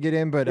people trying to get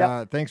in,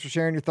 but thanks for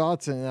sharing your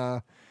thoughts,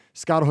 and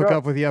Scott will hook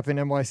up with you up in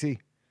NYC.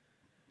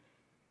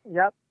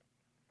 Yep.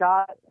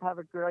 Scott, have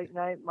a great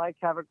night. Mike,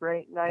 have a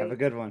great night. Have a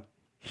good one.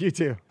 You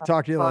too.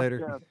 Talk to you later.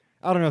 Soon.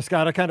 I don't know,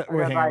 Scott. I kind of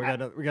Okay, hang on.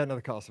 bye. We got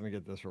another call, so let me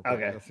get this real quick.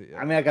 Okay. Let's see,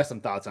 I mean, I got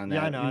some thoughts on that.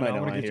 Yeah, I know. You might I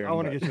not want to hear I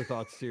want to them, get your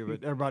thoughts too,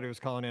 but everybody was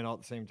calling in all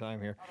at the same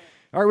time here.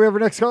 All right, we have our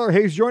next caller.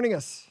 Hey, who's joining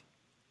us?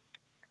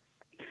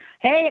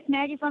 Hey, it's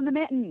Maggie from the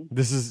Mitten.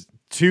 This is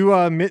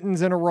two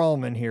Mittens and a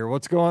Rollman here.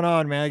 What's going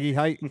on, Maggie?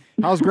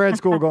 How's grad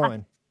school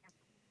going?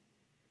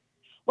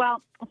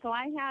 Well, so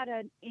I had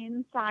an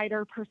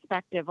insider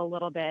perspective a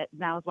little bit.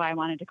 That was why I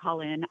wanted to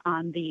call in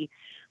on the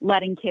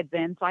letting kids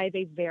in. So I have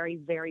a very,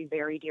 very,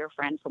 very dear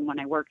friend from when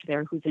I worked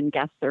there who's in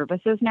guest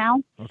services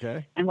now.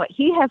 Okay. And what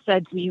he has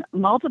said to me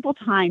multiple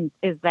times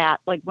is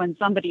that, like, when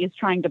somebody is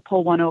trying to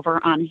pull one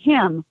over on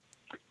him,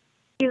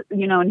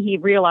 and he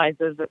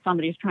realizes that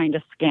somebody's trying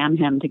to scam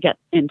him to get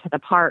into the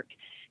park,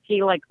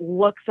 he, like,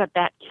 looks at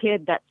that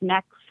kid that's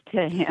next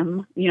to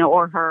him,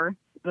 or her,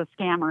 the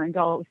scammer, and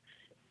goes,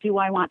 do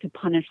I want to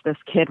punish this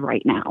kid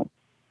right now?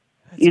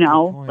 That's a good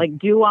point. Like,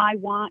 do I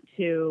want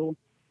to,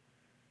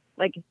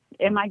 like,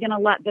 am I going to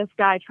let this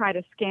guy try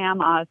to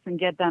scam us and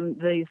get them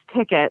these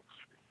tickets?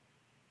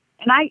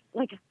 And I,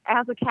 like,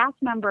 as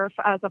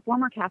a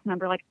former cast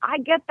member, like, I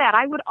get that.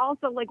 I would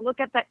also, like,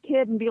 look at that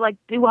kid and be like,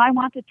 do I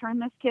want to turn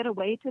this kid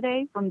away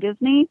today from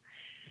Disney?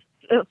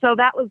 So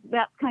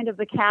that's kind of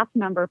the cast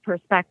member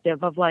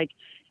perspective of, like,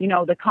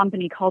 the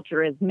company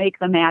culture is make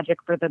the magic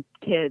for the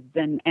kids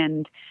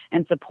and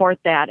support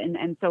that.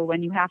 And so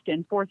when you have to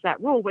enforce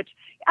that rule, which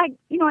I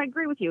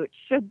agree with you, it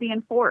should be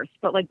enforced.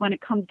 But, like, when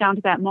it comes down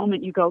to that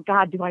moment, you go,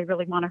 God, do I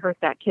really want to hurt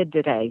that kid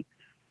today?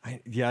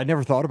 I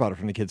never thought about it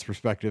from the kid's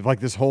perspective. Like,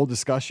 this whole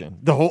discussion,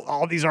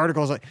 all these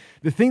articles, like,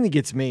 the thing that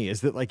gets me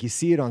is that, like, you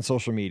see it on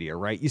social media,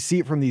 right? You see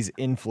it from these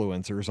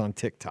influencers on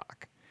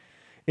TikTok.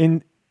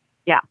 And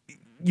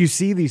you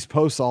see these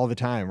posts all the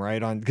time, right?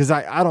 Because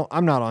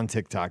I'm not on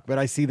TikTok, but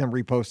I see them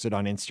reposted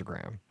on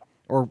Instagram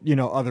or,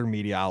 other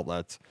media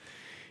outlets.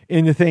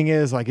 And the thing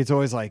is, like, it's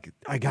always like,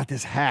 I got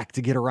this hack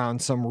to get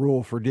around some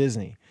rule for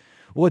Disney.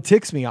 Well, it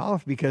ticks me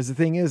off because the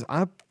thing is,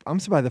 I'm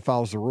somebody that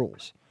follows the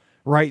rules,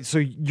 right? So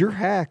your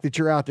hack that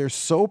you're out there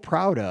so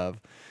proud of,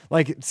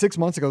 like 6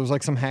 months ago, there was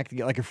like some hack to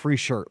get like a free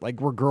shirt,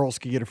 like where girls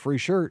could get a free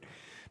shirt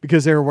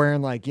because they were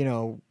wearing, like,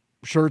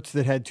 shirts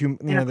that had too,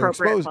 they're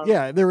exposed. Clothes.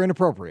 Yeah, they're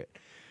inappropriate.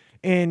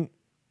 And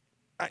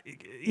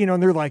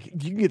and they're like,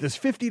 you can get this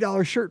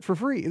 $50 shirt for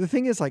free. The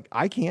thing is, like,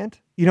 I can't.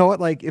 You know what?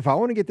 Like, if I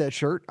want to get that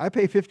shirt, I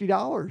pay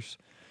 $50.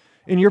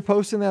 And you're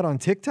posting that on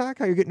TikTok,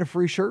 how you're getting a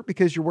free shirt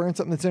because you're wearing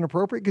something that's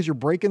inappropriate, because you're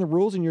breaking the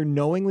rules and you're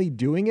knowingly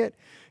doing it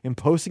and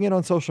posting it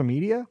on social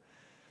media.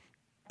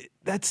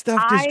 That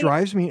stuff just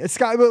drives me.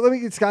 Scott, but let me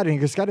get Scott in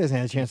because Scott hasn't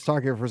had a chance to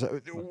talk here for a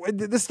second.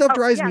 This stuff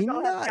drives me go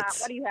nuts. ahead,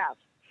 Scott. What do you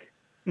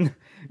have?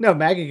 No,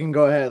 Maggie can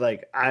go ahead.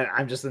 Like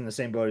I'm just in the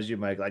same boat as you,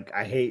 Mike. Like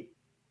I hate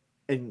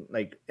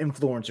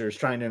influencers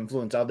trying to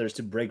influence others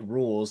to break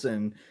rules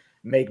and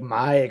make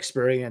my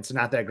experience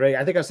not that great.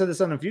 I think I've said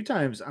this on a few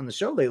times on the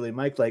show lately,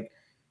 Mike. Like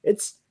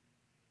it's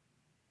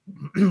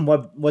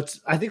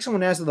what's I think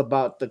someone asked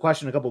about the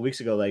question a couple of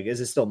weeks ago, like,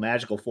 is it still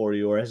magical for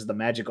you or has the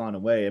magic gone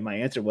away? And my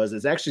answer was,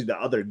 it's actually the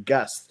other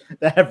guests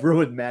that have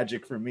ruined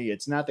magic for me.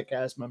 It's not the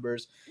cast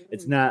members.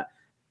 It's not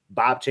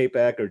Bob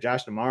Chapek or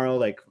Josh D'Amaro.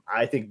 Like,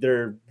 I think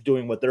they're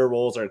doing what their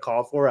roles are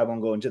called for. I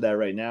won't go into that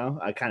right now.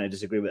 I kind of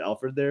disagree with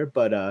Alfred there,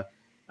 but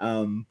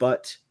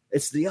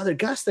it's the other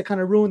guests that kind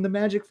of ruined the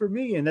magic for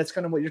me. And that's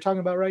kind of what you're talking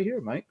about right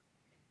here, Mike.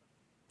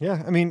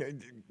 Yeah, I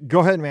mean, go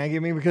ahead, Maggie. I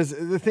mean, because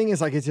the thing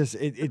is, like, it's just,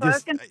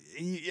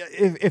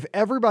 if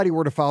everybody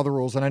were to follow the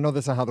rules, and I know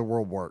that's not how the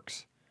world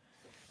works,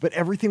 but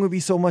everything would be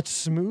so much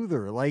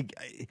smoother. Like,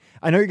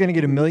 I know you're going to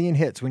get a million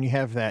hits when you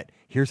have that,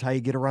 here's how you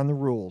get around the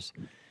rules.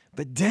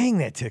 But dang,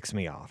 that ticks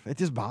me off. It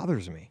just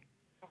bothers me.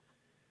 All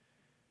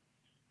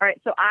right,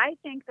 so I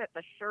think that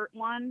the shirt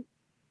one,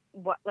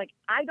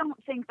 I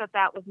don't think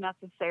that was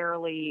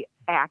necessarily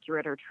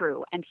accurate or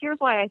true. And here's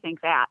why I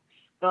think that.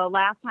 The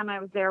last time I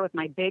was there with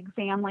my big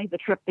family, the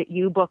trip that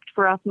you booked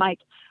for us, Mike,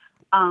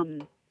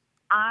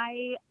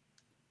 my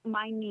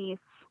niece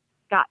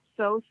got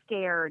so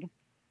scared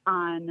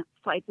on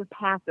Flights of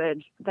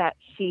Passage that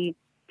she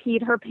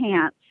peed her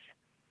pants,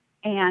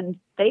 and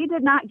they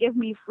did not give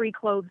me free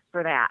clothes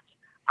for that.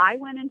 I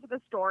went into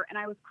the store and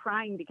I was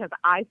crying because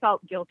I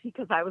felt guilty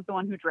because I was the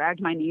one who dragged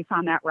my niece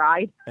on that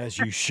ride. As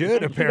you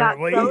should,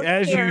 apparently. So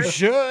as scared. You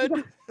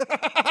should.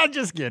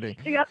 Just kidding.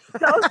 She got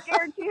so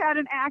scared she had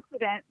an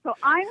accident. So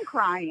I'm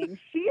crying.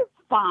 She's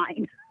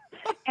fine.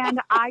 And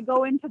I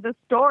go into the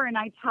store and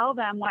I tell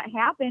them what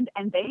happened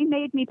and they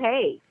made me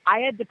pay. I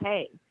had to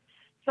pay.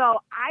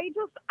 So I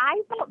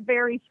felt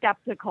very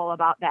skeptical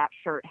about that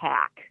shirt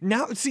hack.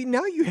 Now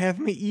you have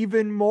me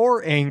even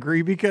more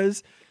angry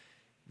because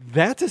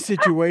that's a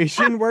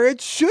situation where it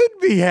should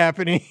be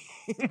happening.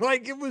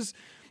 Like it was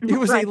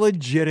right. A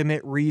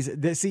legitimate reason.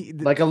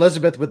 Like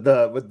Elizabeth with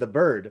the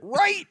bird.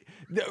 Right.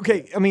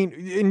 Okay. I mean,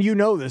 and you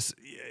know this,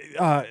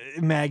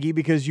 Maggie,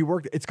 because you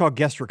worked, it's called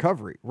guest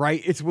recovery,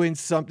 right? It's when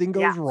something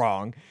goes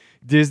wrong.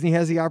 Disney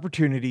has the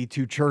opportunity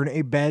to turn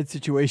a bad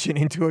situation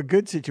into a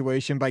good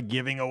situation by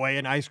giving away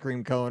an ice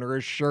cream cone or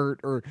a shirt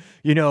or,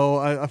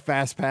 a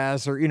fast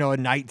pass or, a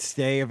night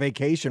stay, a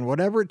vacation,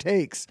 whatever it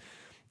takes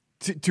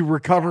to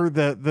recover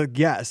the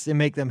guests and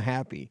make them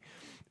happy,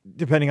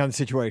 depending on the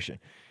situation.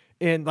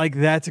 And like,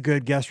 that's a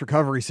good guest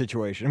recovery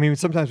situation. I mean,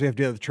 sometimes we have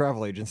to deal with the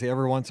travel agency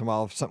every once in a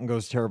while if something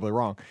goes terribly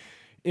wrong.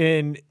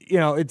 And,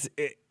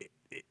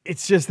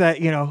 it's just that,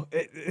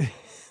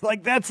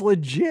 like that's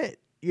legit,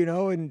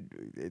 and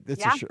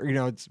it's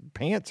it's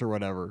pants or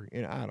whatever,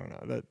 I don't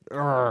know that.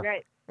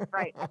 Right.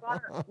 I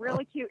bought her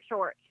really cute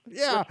shorts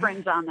with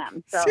fringe on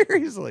them. So.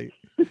 Seriously.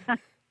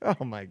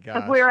 Oh my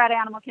God! We were at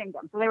Animal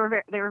Kingdom, so they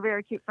were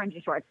very cute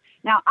fringy shorts.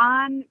 Now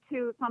on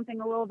to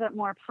something a little bit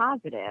more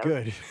positive.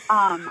 Good.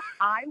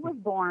 I was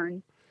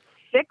born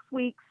 6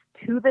 weeks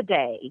to the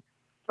day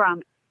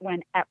from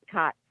when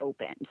Epcot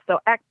opened. So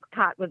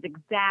Epcot was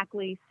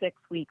exactly 6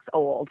 weeks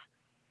old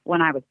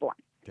when I was born.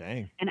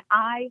 Dang. And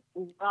I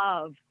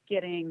love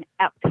getting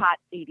Epcot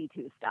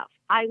 82 stuff.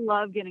 I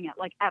love getting it,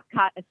 like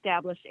Epcot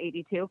established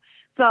 82.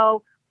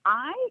 So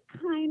I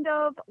kind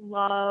of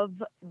love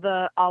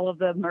all of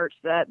the merch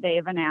that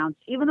they've announced,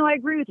 even though I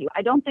agree with you.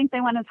 I don't think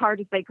they went as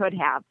hard as they could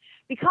have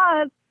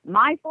because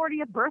my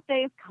 40th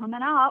birthday is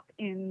coming up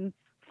in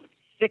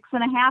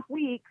 6.5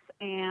 weeks.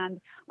 And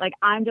like,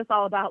 I'm just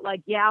all about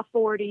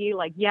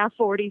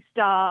 40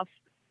 stuff.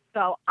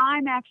 So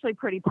I'm actually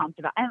pretty pumped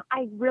about it. And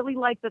I really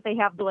like that they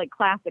have the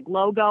classic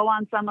logo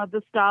on some of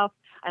the stuff.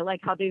 I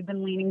like how they've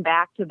been leaning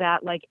back to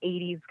that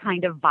 80s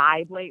kind of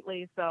vibe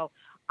lately. So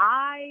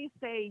I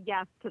say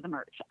yes to the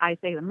merch. I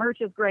say the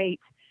merch is great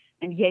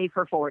and yay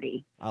for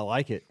 40. I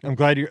like it. I'm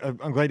glad you,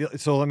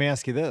 so let me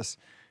ask you this.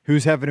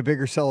 Who's having a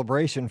bigger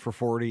celebration for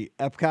 40,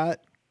 Epcot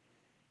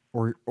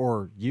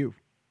or you?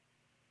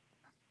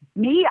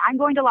 Me, I'm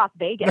going to Las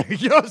Vegas. There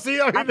you go. See,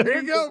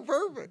 there you go.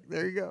 Perfect.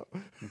 There you go.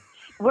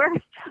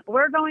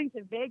 We're going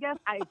to Vegas.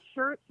 I have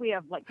shirts. We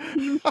have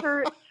team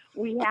shirts.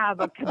 We have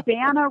a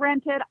cabana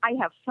rented. I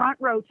have front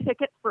row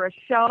tickets for a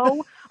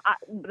show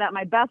that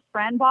my best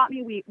friend bought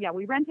me.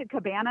 We rented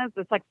cabanas.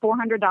 It's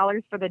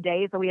 $400 for the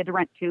day, so we had to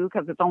rent 2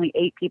 because it's only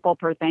 8 people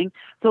per thing.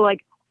 So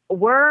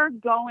we're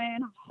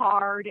going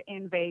hard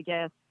in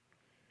Vegas,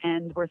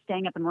 and we're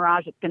staying at the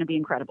Mirage. It's going to be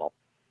incredible.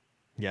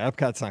 Yeah,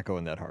 Epcot's not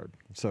going that hard,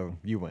 so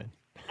you win.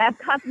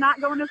 Epcot's not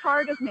going as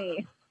hard as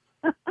me.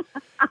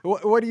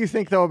 What do you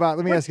think, though, about,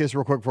 let me ask you this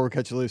real quick before we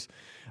cut you loose,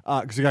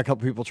 because we got a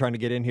couple people trying to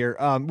get in here.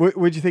 What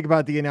did you think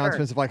about the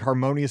announcements of like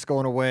Harmonious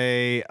going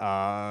away,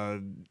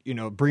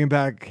 bringing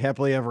back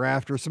Happily Ever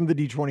After, some of the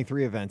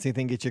D23 events?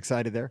 Anything get you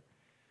excited there?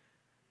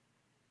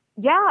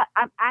 Yeah,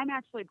 I'm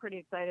actually pretty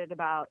excited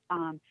about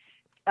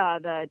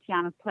the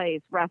Tiana's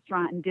Place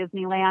restaurant in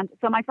Disneyland.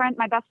 So my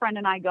best friend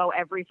and I go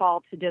every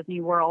fall to Disney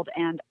World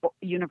and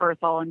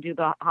Universal and do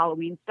the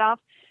Halloween stuff.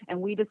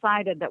 And we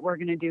decided that we're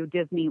going to do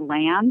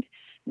Disneyland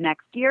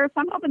next year.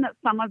 So I'm hoping that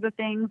some of the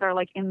things are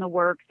like in the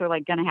works or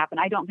like going to happen.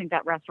 I don't think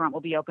that restaurant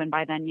will be open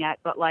by then yet,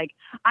 but like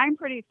I'm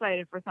pretty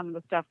excited for some of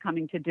the stuff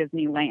coming to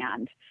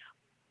Disneyland.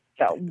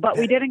 So, but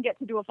we didn't get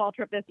to do a fall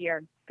trip this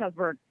year because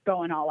we're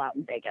going all out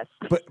in Vegas.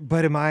 But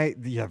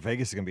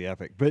Vegas is going to be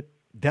epic. But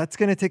that's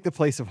going to take the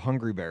place of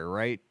Hungry Bear,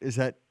 right? Is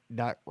that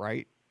not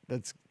right?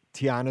 That's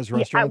Tiana's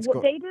restaurant.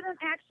 They didn't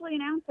actually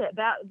announce it.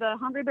 That the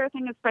Hungry Bear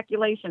thing is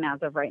speculation as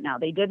of right now.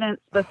 They didn't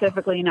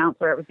specifically announce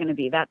where it was going to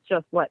be. That's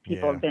just what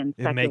people have been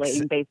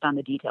speculating based on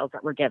the details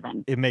that were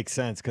given. It makes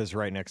sense because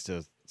right next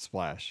to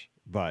Splash,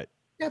 but.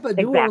 Yeah, but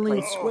New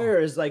Orleans Square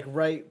is like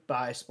right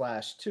by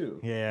Splash too.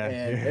 Yeah,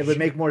 and it would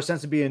make more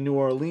sense to be in New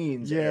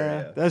Orleans.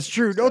 Yeah, that's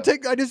true. Don't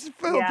take. I just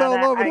fell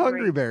in love with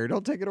Hungry Bear.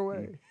 Don't take it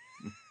away.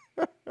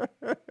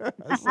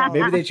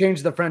 Maybe they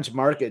changed the French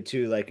market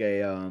to like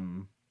a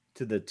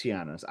to the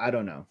Tiana's. I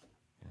don't know.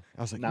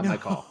 I was like, not my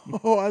call.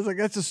 Oh, I was like,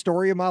 that's the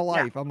story of my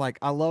life. Yeah. I'm like,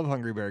 I love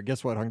Hungry Bear.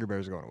 Guess what? Hungry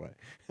Bear's going away.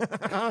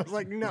 I was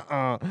like, no,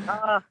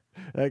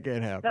 that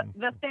can't happen.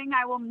 The thing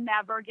I will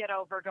never get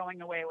over going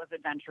away was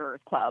Adventurers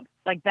Club.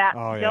 Like that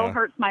still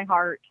hurts my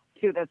heart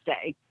to this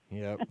day.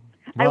 Yep. Well,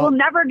 I will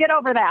never get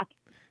over that.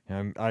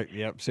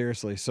 Yep.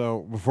 Seriously.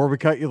 So before we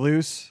cut you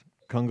loose,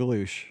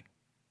 Kungaloosh.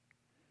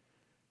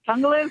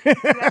 Kungaloosh.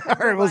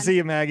 All right. We'll see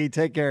you, Maggie.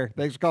 Take care.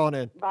 Thanks for calling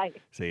in. Bye.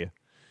 See you.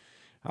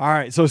 All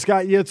right, so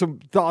Scott, you had some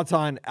thoughts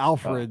on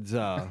Alfred's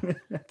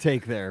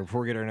take there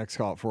before we get our next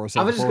call at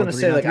 407. I was just going to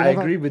say, like, I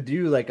agree with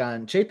you. Like,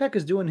 on Chapek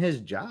is doing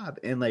his job,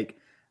 and like,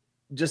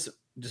 just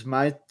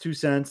my 2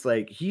 cents.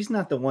 Like, he's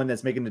not the one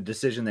that's making the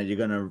decision that you're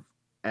going to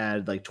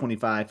add like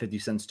 25, 50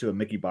 cents to a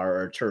Mickey bar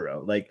or a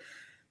churro. Like,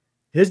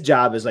 his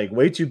job is like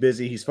way too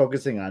busy. He's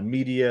focusing on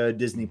media,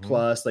 Disney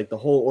Plus, like the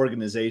whole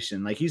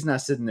organization. Like, he's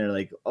not sitting there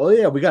like, oh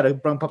yeah, we got to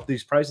bump up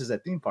these prices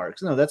at theme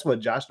parks. No, that's what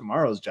Josh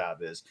D'Amaro's job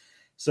is.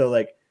 So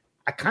like.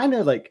 It kind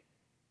of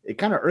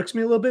irks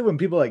me a little bit when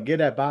people like get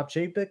at Bob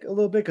Chapek a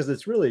little bit, because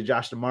it's really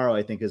Josh D'Amaro,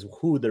 I think, is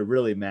who they're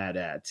really mad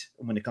at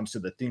when it comes to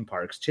the theme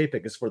parks.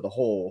 Chapek is for the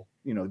whole,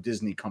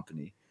 Disney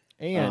company,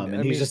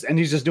 and he's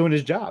just doing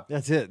his job.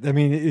 That's it. I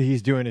mean,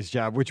 he's doing his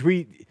job, which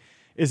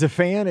as a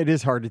fan, it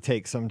is hard to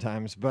take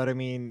sometimes. But I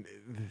mean,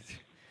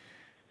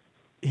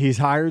 he's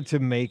hired to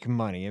make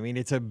money. I mean,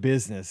 it's a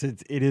business.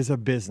 It is a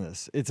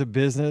business. It's a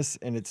business,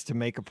 and it's to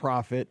make a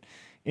profit.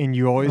 And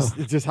you always,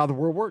 it's just how the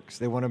world works.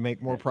 They want to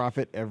make more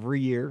profit every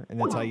year, and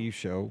that's how you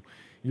show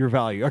your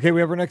value. Okay, we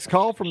have our next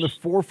call from the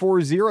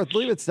 440. I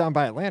believe it's down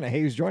by Atlanta.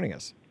 Hey, who's joining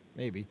us?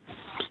 Maybe.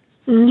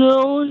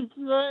 No, it's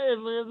not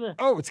Atlanta.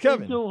 Oh, it's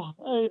Kevin. It's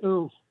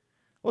Ohio.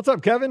 What's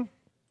up, Kevin?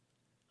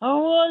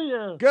 How are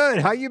you?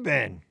 Good. How you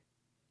been?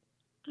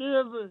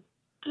 Good.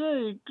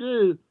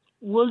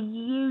 What's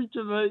new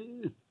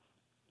tonight?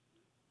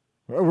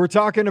 We're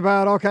talking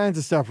about all kinds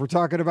of stuff. We're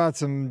talking about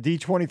some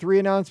D23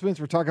 announcements.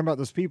 We're talking about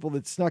those people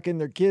that snuck in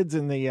their kids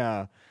in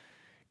the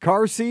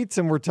car seats.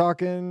 And we're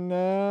talking,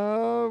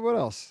 what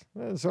else?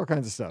 There's all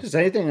kinds of stuff. Just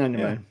anything on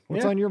your mind.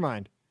 What's on your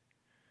mind?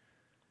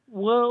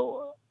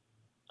 Well,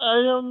 I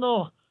don't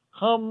know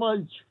how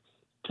much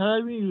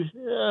time you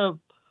have,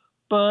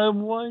 but I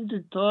wanted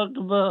to talk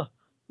about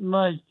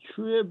my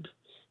trip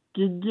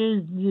to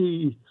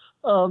Disney.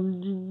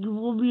 Did you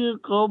want me to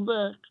call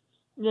back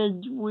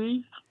next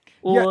week?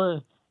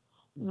 Or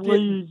what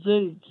do you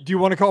think? Do you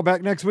want to call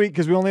back next week?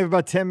 Because we only have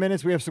about 10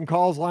 minutes. We have some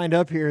calls lined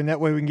up here, and that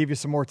way we can give you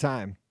some more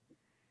time.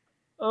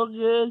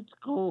 Okay, that's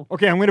cool.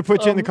 Okay, I'm going to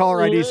put you in the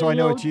caller ID so I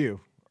know it's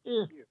you.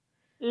 It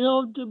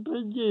all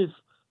depends if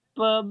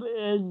Bob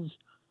ends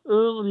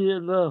early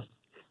enough.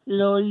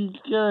 He's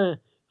got to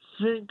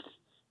fix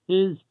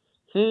his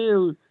hair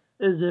and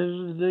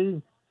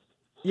everything.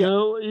 Yeah.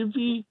 So if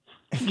he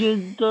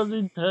gets done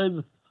in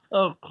time,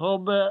 I'll call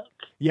back.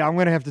 Yeah, I'm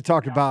going to have to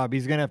talk to Bob.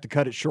 He's going to have to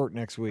cut it short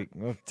next week.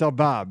 We'll tell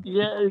Bob.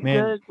 Yeah,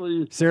 exactly.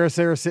 Man,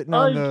 Sarah sitting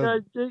on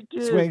the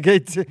swing. Okay,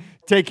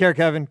 take care,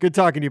 Kevin. Good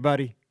talking to you,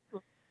 buddy.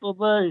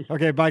 Bye-bye.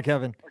 Okay, bye,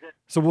 Kevin. Okay.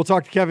 So we'll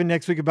talk to Kevin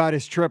next week about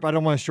his trip. I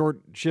don't want to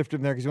short shift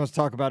him there because he wants to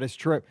talk about his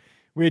trip.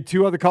 We had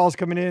 2 other calls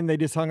coming in. They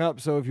just hung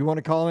up. So if you want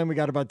to call in, we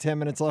got about 10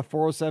 minutes left.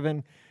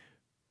 407.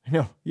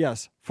 No,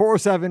 yes.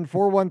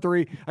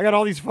 407-413. I got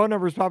all these phone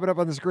numbers popping up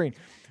on the screen.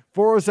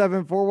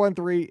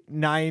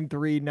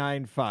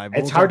 407-413-9395.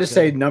 It's hard to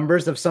say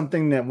numbers of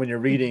something that when you're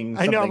reading.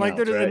 I know, like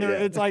else,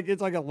 right?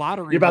 it's like a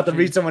lottery. You're about to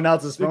read someone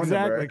else's phone number.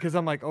 Exactly, because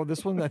I'm like, oh,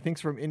 this one I think's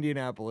from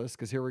Indianapolis.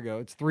 Because here we go,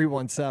 it's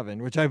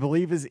 317, which I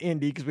believe is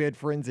Indy because we had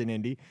friends in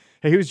Indy.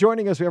 Hey, who's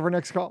joining us? We have our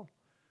next call.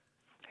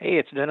 Hey,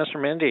 it's Dennis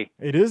from Indy.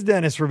 It is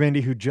Dennis from Indy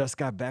who just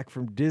got back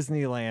from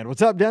Disneyland.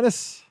 What's up,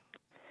 Dennis?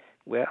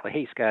 Well,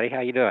 hey, Scotty,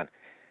 how you doing?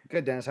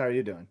 Good, Dennis. How are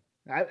you doing?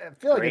 I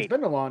feel like it's Great.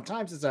 been a long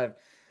time since I've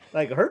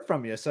heard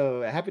from you.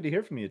 So happy to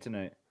hear from you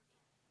tonight.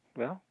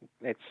 Well,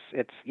 it's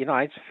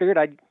I just figured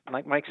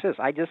like Mike says,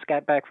 I just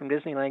got back from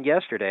Disneyland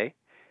yesterday,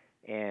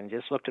 and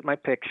just looked at my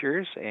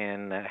pictures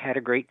and had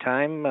a great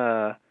time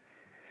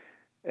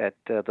at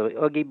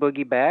the Oogie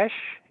Boogie Bash,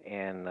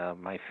 and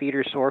my feet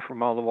are sore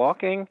from all the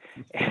walking,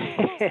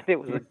 and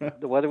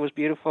the weather was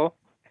beautiful.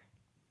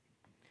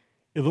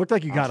 It looked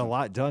like you got a Awesome.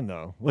 lot done,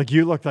 though. Like,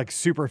 you looked like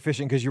super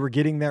efficient because you were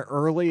getting there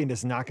early and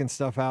just knocking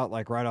stuff out,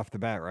 like, right off the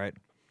bat, right?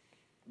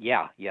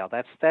 Yeah,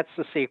 that's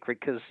the secret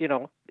because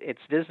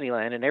it's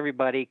Disneyland and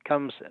everybody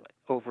comes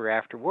over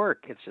after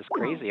work. It's just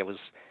crazy.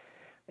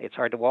 It's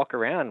hard to walk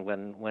around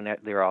when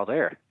they're all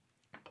there.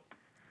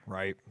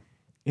 Right.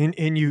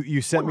 And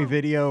you sent me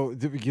video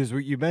because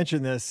you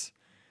mentioned this.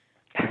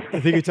 I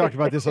think you talked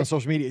about this on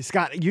social media.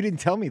 Scott, you didn't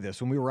tell me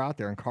this when we were out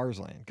there in Cars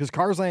Land, because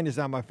Cars Land is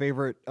now my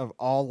favorite of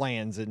all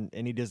lands in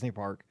any Disney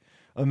park.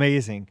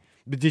 Amazing.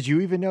 But did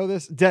you even know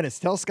this? Dennis,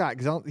 tell Scott,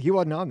 because he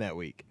wasn't on that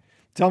week.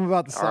 Tell him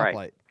about the All right.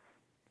 stoplight.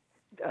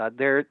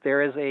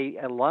 There is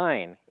a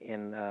line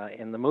in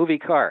the movie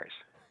Cars.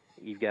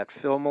 You've got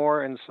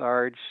Fillmore and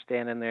Sarge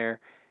standing there,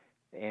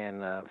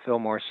 and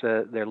Fillmore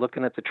says they're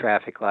looking at the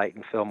traffic light,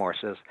 and Fillmore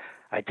says,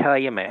 "I tell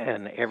you,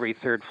 man, every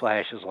third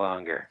flash is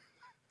longer."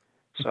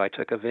 So I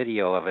took a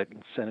video of it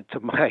and sent it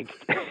to Mike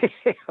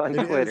on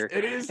Twitter.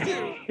 It is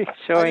too.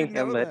 Showing didn't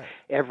know him that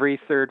every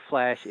third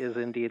flash is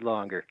indeed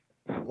longer.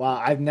 Wow,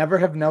 I've never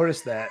have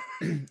noticed that,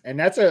 and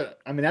that's a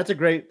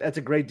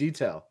great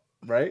detail,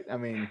 right? I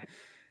mean,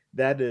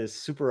 that is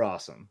super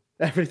awesome.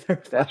 Every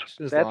third flash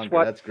is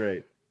longer. That's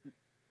great.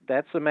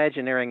 That's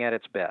Imagineering at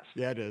its best.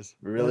 Yeah, it is.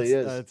 It really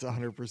is. That's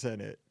 100%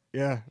 it.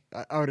 Yeah,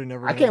 I would have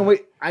never. I can't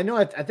wait. I know.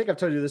 I think I've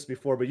told you this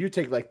before, but you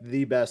take like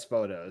the best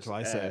photos. That's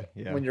what I say.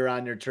 Yeah. When you're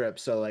on your trip,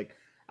 so like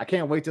I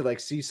can't wait to like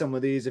see some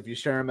of these. If you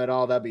share them at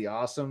all, that'd be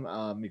awesome.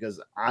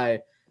 Because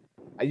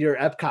your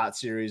Epcot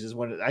series is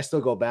one I still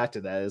go back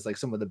to. That is like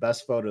some of the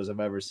best photos I've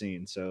ever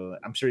seen. So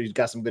I'm sure you've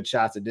got some good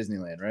shots at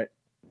Disneyland, right?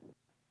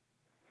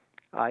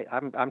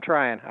 I'm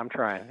trying.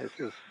 This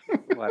is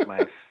what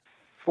my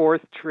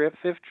fifth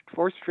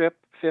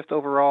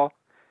overall.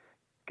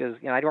 Because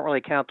I don't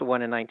really count the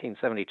one in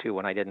 1972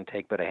 when I didn't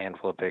take but a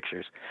handful of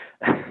pictures.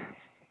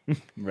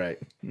 Right.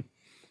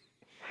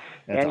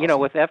 And awesome.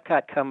 With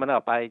Epcot coming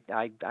up, I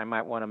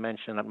might want to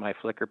mention that my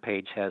Flickr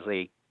page has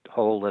a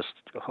whole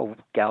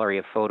gallery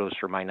of photos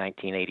for my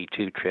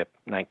 1982 trip,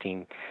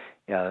 November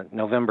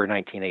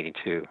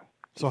 1982.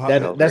 So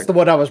that's the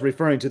one I was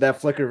referring to.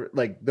 That Flickr,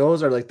 like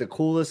those are like the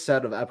coolest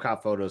set of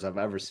Epcot photos I've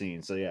ever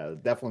seen. So yeah,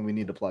 definitely we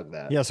need to plug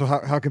that. Yeah. So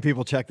how can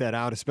people check that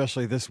out,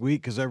 especially this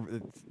week, because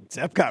it's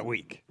Epcot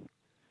week?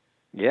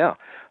 Yeah.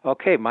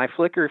 Okay. My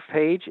Flickr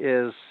page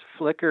is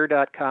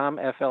flickr.com,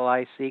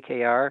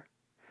 FLICKR,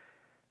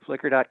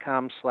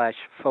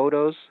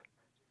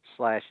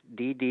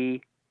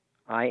 flickr.com/photos/DDINDY.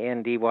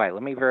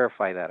 Let me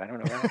verify that. I don't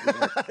know.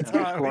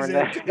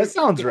 That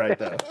sounds right,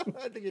 though.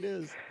 I think it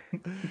is.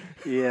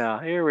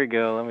 Yeah, here we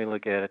go. Let me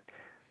look at it.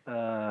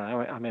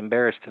 I'm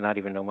embarrassed to not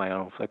even know my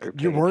own Flickr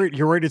page.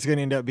 You're worried it's going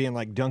to end up being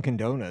like Dunkin'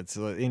 Donuts,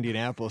 the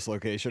Indianapolis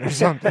location or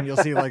something. You'll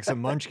see like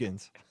some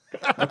munchkins.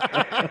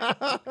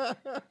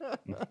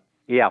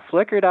 Yeah,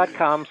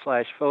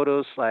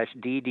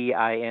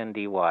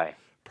 flickr.com/photos/DDINDY.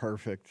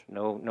 Perfect.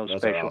 No Those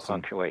special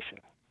awesome. punctuation.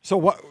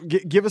 So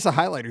give us a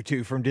highlight or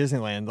two from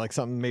Disneyland, like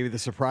something maybe that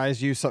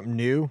surprised you, something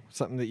new,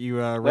 something that you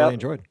really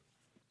enjoyed.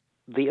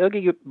 The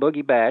Oogie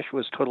Boogie Bash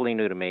was totally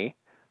new to me.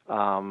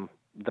 The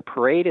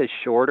parade is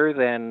shorter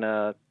than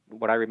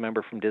what I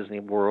remember from Disney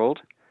World.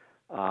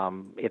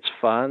 It's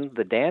fun.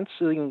 The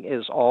dancing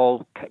is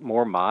all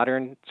more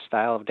modern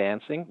style of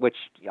dancing, which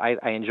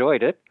I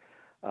enjoyed it.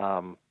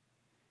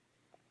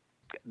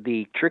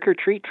 The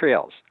trick-or-treat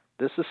trails.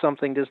 This is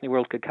something Disney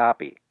World could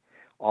copy.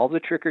 All the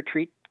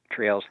trick-or-treat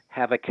trails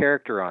have a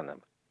character on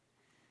them.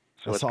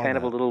 So it's kind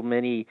of a little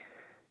mini,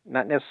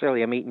 not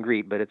necessarily a meet and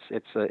greet, but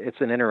it's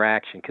an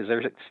interaction because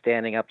they're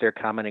standing up there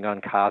commenting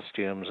on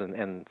costumes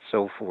and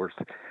so forth.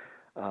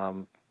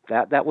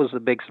 That was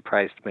a big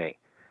surprise to me.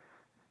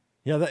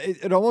 Yeah,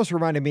 it almost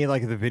reminded me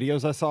like of the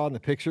videos I saw and the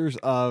pictures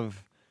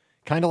of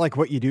kind of like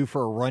what you do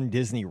for a Run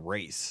Disney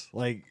race,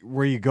 like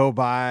where you go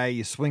by,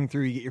 you swing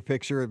through, you get your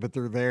picture, but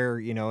they're there,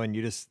 and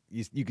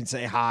you can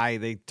say hi,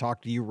 they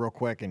talk to you real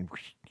quick, and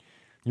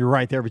you're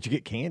right there, but you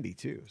get candy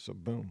too. So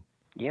boom.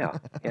 Yeah.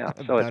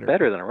 So it's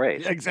better than a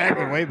race.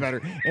 Exactly, way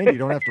better, and you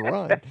don't have to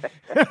run.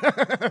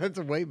 It's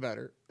way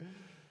better.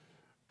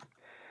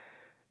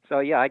 So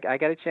yeah, I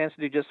got a chance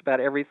to do just about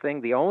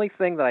everything. The only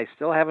thing that I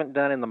still haven't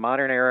done in the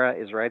modern era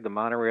is ride the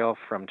monorail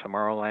from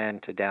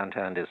Tomorrowland to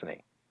Downtown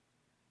Disney.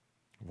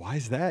 Why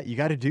is that? You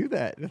got to do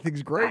that. That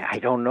thing's great. I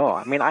don't know.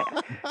 I mean,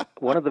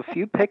 one of the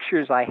few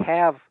pictures I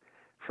have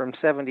from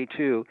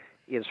 72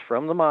 is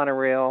from the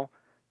monorail.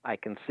 I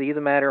can see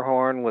the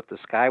Matterhorn with the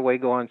Skyway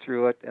going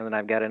through it, and then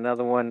I've got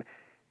another one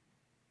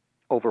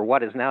over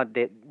what is now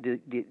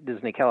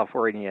Disney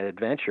California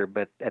Adventure,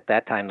 but at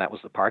that time that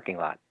was the parking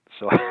lot.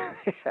 So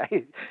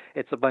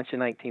it's a bunch of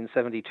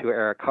 1972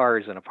 era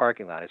cars in a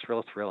parking lot. It's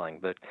real thrilling,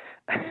 but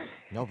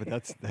no, but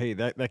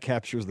that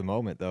captures the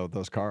moment though.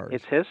 Those cars.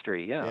 It's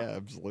history. Yeah. Yeah,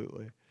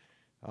 absolutely.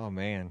 Oh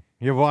man.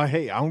 Yeah. Well,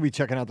 hey, I'm gonna be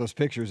checking out those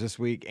pictures this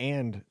week,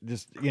 and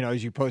just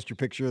as you post your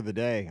picture of the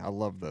day, I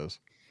love those.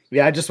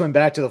 Yeah, I just went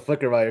back to the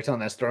Flickr while you're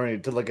telling that story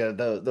to look at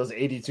those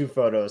 82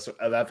 photos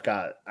of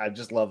Epcot. I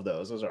just love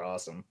those. Those are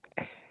awesome.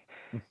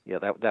 Yeah,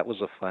 that was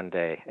a fun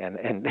day, and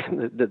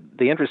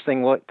the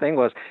interesting thing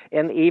was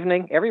in the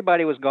evening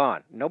everybody was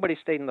gone. Nobody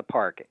stayed in the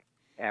park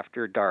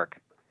after dark.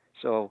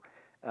 So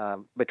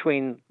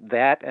between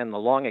that and the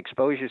long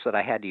exposures that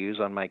I had to use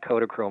on my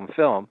Kodachrome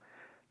film,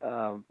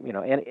 and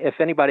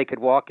if anybody could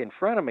walk in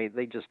front of me,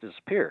 they just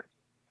disappear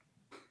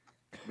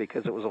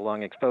because it was a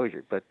long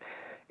exposure. But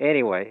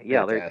anyway,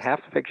 yeah, half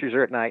the pictures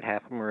are at night,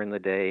 half of them are in the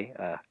day.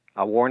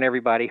 I'll warn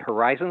everybody,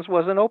 Horizons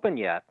wasn't open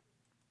yet.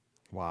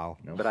 Wow.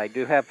 But I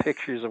do have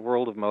pictures of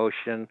World of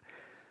Motion.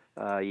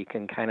 You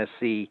can kind of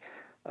see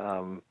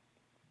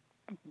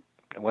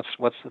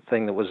what's the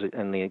thing that was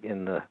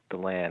in the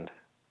land,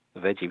 the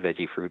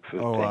veggie fruit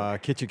food thing.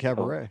 Kitchen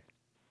Cabaret.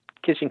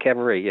 Kitchen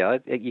Cabaret, yeah.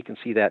 You can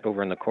see that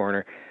over in the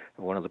corner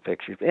of one of the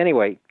pictures. But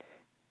anyway,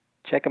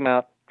 check them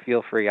out.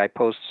 Feel free. I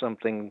post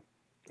something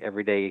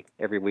every day,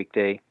 every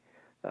weekday.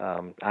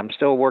 I'm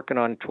still working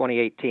on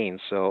 2018,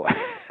 so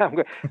I'm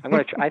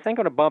going to. I think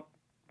I'm going to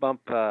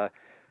bump the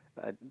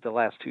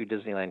last 2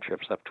 Disneyland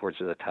trips up towards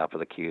the top of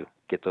the queue.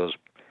 Get those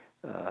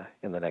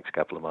in the next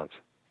couple of months.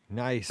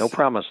 Nice. No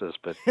promises,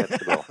 but that's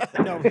the goal.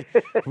 No,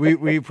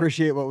 we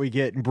appreciate what we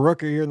get. And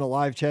Brooke here in the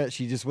live chat,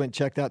 she just went and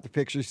checked out the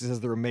pictures. She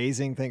says they're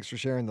amazing. Thanks for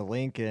sharing the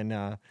link,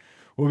 and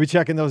we'll be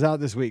checking those out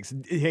this week. So,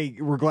 hey,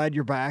 we're glad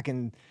you're back,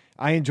 and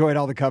I enjoyed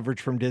all the coverage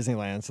from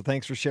Disneyland. So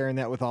thanks for sharing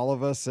that with all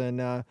of us,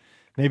 and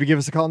maybe give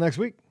us a call next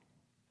week.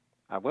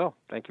 I will.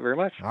 Thank you very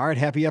much. All right.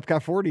 Happy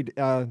Epcot 40,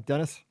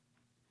 Dennis.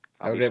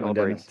 Have a great one,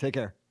 Dennis. Take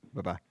care.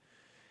 Bye-bye.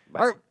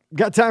 All right.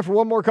 Got time for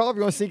one more call. If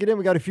you want to sneak it in,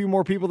 we got a few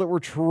more people that we're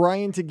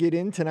trying to get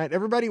in tonight.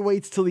 Everybody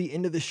waits till the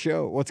end of the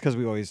show. Well, it's because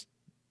we always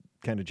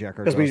kind of jack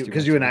our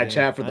because you and I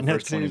chat for the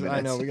first 20 minutes.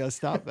 I know. We got to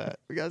stop that.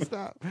 We got to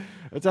stop.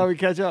 That's how we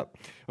catch up.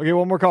 Okay,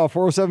 one more call.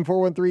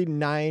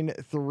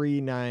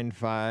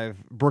 407-413-9395.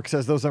 Brooke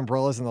says those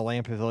umbrellas in the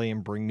Land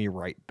Pavilion bring me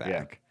right back.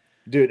 Yeah.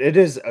 Dude, it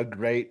is a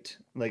great,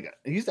 I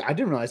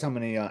didn't realize how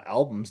many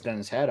albums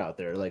Dennis had out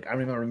there. Like, I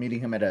remember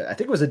meeting him at I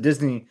think it was a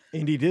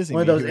Indie Disney.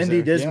 One of those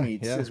Indie Disney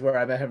meets is where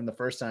I met him the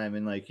first time.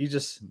 And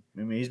he's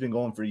been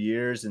going for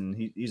years, and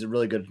he's a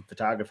really good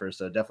photographer.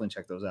 So definitely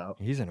check those out.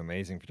 He's an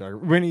amazing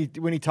photographer. When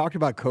he talked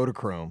about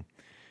Kodachrome,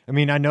 I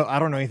mean, I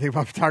don't know anything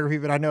about photography,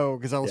 but I know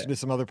because I listen to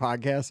some other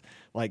podcasts,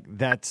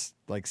 that's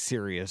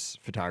serious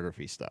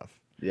photography stuff.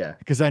 Yeah,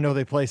 because I know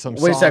they play some.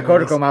 When you said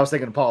Kodachrome, I was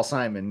thinking of Paul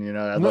Simon.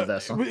 I love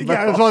that song. Yeah,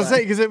 that's what I was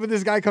saying. Because when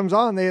this guy comes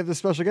on, they have the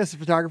special guest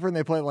photographer, and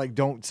they play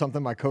 "Don't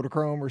Something" by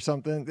Kodachrome or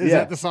something. Is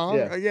that the song?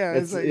 Yeah,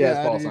 it's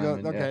Paul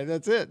Simon. Okay,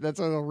 that's it. That's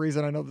the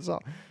reason I know the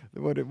song.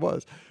 What it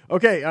was.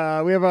 Okay,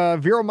 we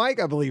have Vero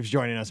Mike, I believe, is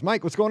joining us.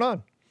 Mike, what's going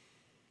on?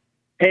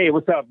 Hey,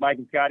 what's up, Mike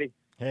and Scotty?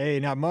 Hey,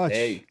 not much.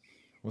 Hey,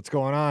 what's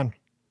going on?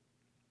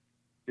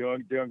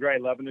 Doing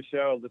great. Loving the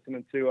show.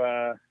 Listening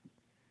to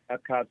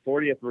Epcot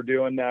 40th. We're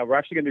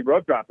actually going to be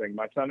road dropping.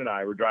 My son and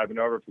I were driving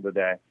over for the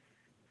day.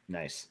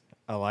 Nice.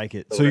 I like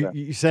it. So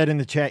you said in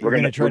the chat you're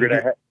going to try to do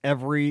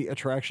every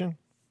attraction?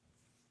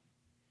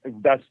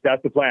 That's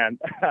the plan.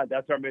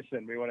 That's our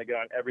mission. We want to get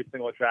on every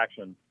single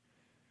attraction.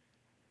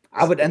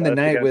 I would end the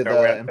night with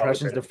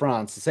Impressions de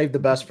France. Save the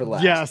best for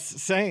last. Yes,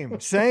 same.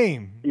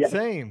 Yeah.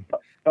 Same.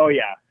 Oh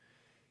yeah.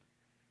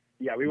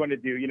 Yeah, we want to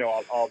do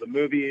all the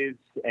movies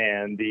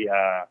and the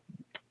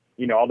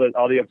all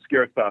the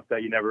obscure stuff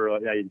that you never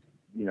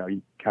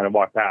you kind of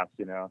walk past.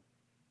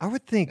 I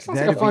would think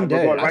that's a fun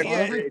day.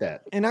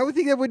 And I would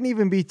think that wouldn't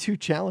even be too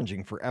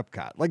challenging for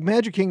Epcot. Like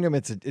Magic Kingdom,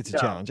 it's a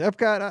challenge.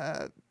 Epcot,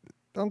 I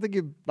don't think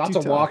you lots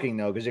of walking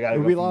though, because you got to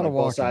go from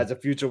both sides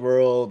of Future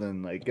World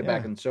and get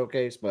back in the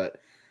showcase. But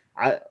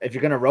if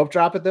you're gonna rope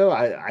drop it though,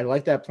 I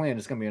like that plan.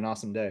 It's gonna be an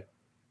awesome day.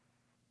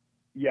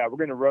 Yeah, we're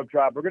gonna rope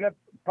drop. We're gonna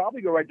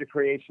probably go right to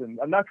Creation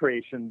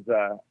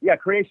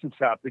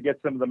Shop to get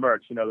some of the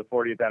merch. The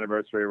 40th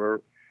anniversary.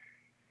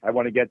 I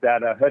want to get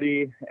that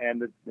hoodie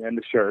and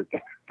the shirt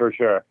for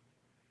sure.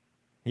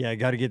 Yeah, I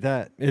got to get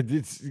that.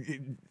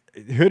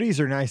 Hoodies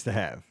are nice to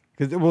have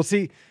because we'll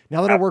see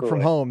now that I work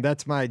from home.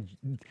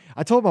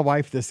 I told my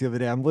wife this the other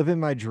day. I'm living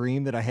my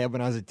dream that I had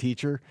when I was a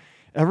teacher.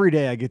 Every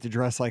day I get to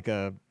dress like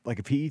a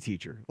PE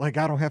teacher. Like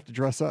I don't have to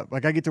dress up.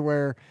 Like I get to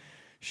wear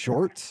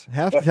shorts.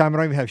 Half the time I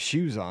don't even have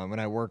shoes on when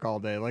I work all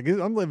day. Like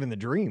I'm living the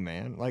dream,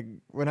 man. Like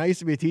when I used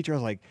to be a teacher, I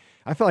was like,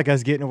 I felt like I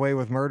was getting away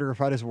with murder if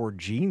I just wore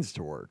jeans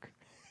to work.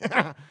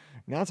 Now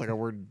it's like I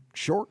wear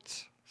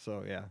shorts.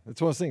 So yeah,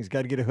 it's one of those things.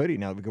 Got to get a hoodie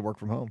now that we can work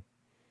from home.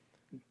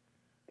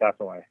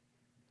 Definitely.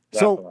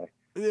 So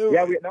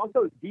yeah, and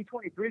also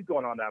D23 is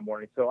going on that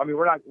morning. So I mean,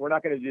 we're not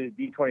going to do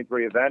the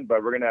D23 event,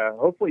 but we're going to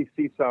hopefully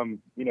see some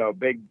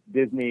big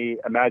Disney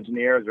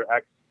Imagineers or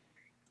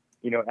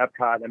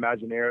Epcot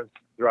Imagineers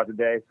throughout the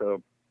day.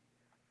 So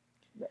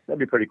that'd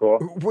be pretty cool.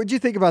 What'd you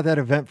think about that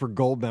event for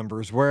gold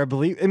members? Where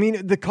I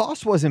mean, the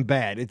cost wasn't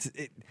bad.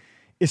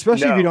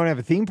 Especially if you don't have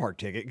a theme park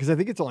ticket, because I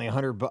think it's only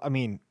 $100. I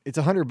mean, it's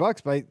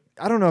 $100, but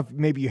I don't know if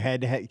maybe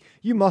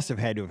you must have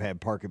had to have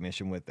had park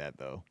admission with that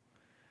though.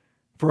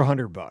 For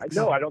 $100.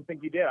 No, I don't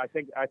think you did. I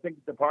think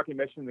the park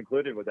admission is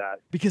included with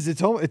that. Because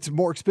it's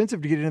more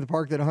expensive to get into the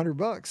park than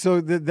 $100.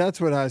 So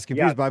that's what I was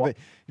confused by. But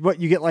what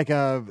you get like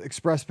a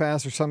express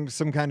pass or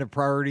some kind of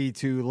priority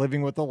to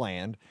living with the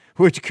land,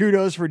 which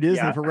kudos for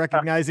Disney for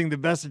recognizing the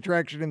best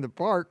attraction in the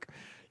park.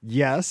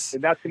 Yes,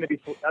 and that's going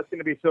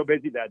to be so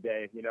busy that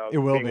day. It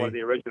will be one of the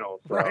originals.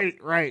 So.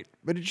 Right.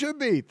 But it should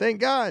be. Thank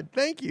God.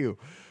 Thank you.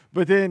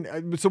 But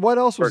then, so what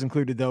else was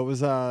included though? It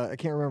was I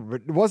can't remember,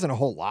 but it wasn't a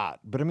whole lot.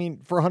 But I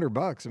mean, for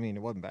 $100, I mean,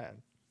 it wasn't bad.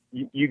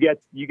 You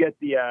get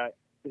the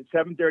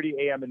 7:30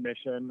 a.m.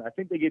 admission. I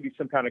think they give you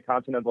some kind of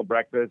continental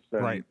breakfast.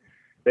 And right.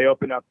 They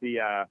open up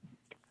the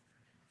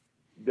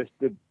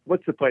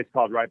what's the place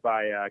called right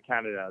by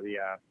Canada?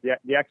 The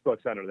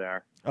Expo Center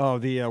there. Oh,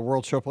 the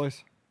World Show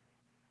Place.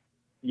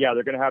 Yeah,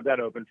 they're going to have that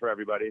open for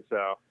everybody.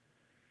 So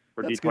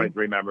for D23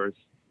 good. Members.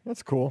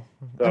 That's cool.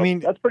 So, I mean,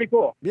 that's pretty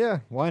cool.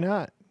 Yeah, why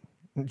not?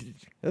 I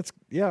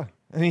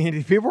mean,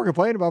 if people are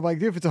complaining about, like,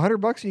 dude, if it's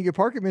 $100 and you get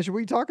park admission, what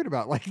are you talking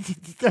about? Like,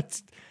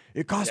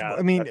 it costs. Yeah,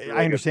 I mean, really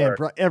I understand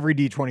every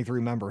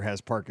D23 member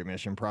has park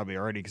admission probably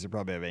already because they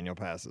probably have annual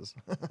passes.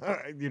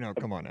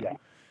 Come on now. Yeah.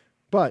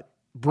 But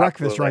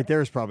breakfast right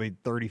there is probably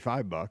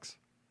 $35.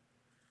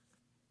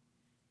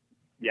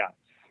 Yeah.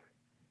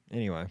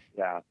 Anyway.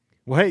 Yeah.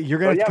 Well, hey, you're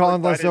gonna have to call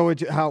and let us know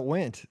how it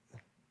went.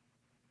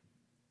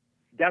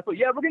 Definitely,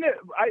 yeah.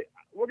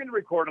 We're gonna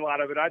record a lot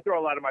of it. I throw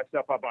a lot of my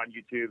stuff up on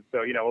YouTube,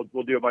 so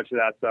we'll do a bunch of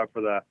that stuff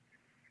for the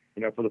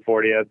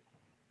 40th.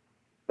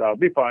 So it'll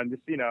be fun.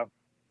 Just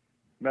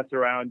mess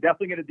around.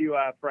 Definitely gonna do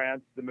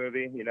France, the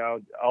movie.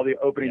 All the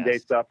opening day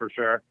stuff for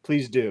sure.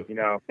 Please do.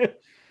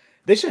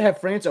 They should have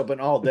France open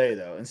all day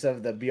though, instead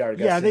of the BR Guest.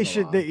 Yeah, they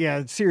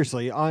should.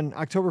 Seriously, on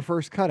October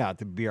 1st, cut out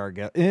the BR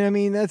Guest. And I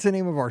mean, that's the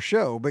name of our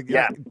show, but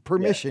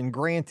permission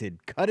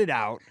granted. Cut it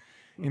out.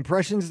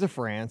 Impressions to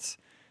France,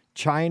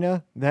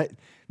 China.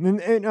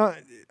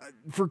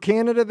 For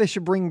Canada, they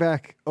should bring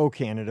back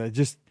Canada.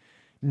 Just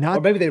not.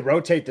 Or maybe they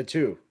rotate the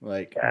two.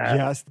 Like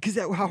yes, because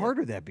how hard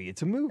would that be?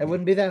 It's a movie. It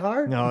wouldn't be that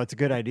hard. No, it's a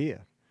good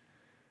idea.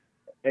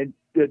 And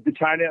the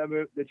China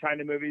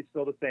movie is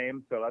still the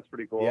same, so that's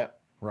pretty cool. Yeah.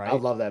 Right. I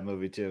love that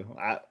movie too.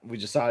 We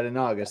just saw it in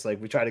August.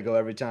 Like we try to go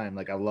every time.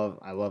 Like I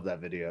love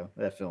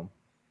that film.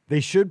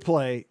 They should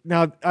play.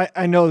 Now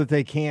I know that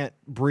they can't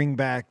bring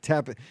back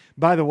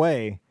By the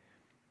way,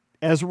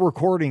 as we're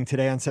recording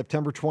today on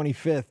September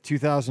 25th,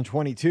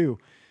 2022,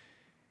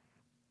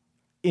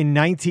 in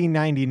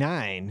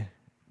 1999,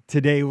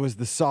 today was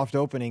the soft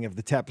opening of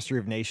the Tapestry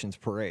of Nations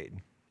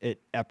parade at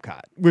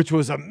Epcot, which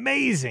was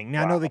amazing.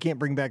 Now, I know they can't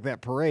bring back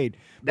that parade.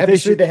 They had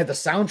the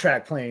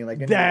soundtrack playing.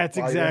 That's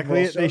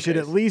exactly it. They should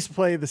at least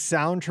play the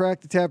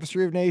soundtrack to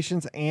Tapestry of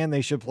Nations, and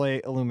they should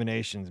play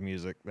Illuminations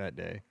music that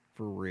day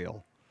for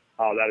real.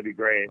 Oh, that'd be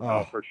great.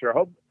 Oh, for sure.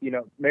 Hope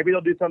maybe they'll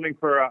do something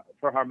for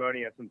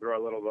Harmonious and throw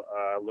a little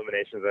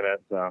Illuminations in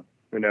it. So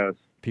who knows?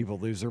 People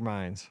lose their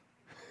minds.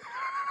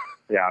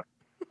 Yeah.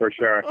 For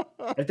sure.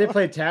 If they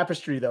played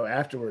Tapestry though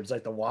afterwards,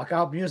 like the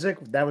walkout music,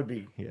 that'd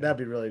be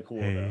really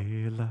cool.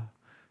 Hela,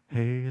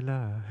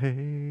 hela,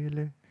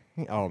 hela.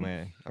 Oh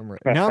man, I'm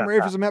ready. Now I'm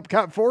ready for some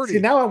Epcot 40. See,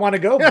 now I want to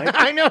go, Mike.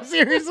 I know,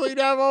 seriously,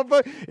 now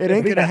it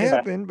ain't gonna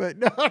happen. But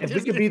no, if we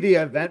could be the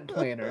event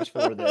planners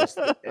for this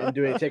and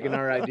taking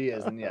our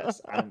ideas, then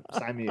yes,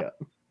 sign me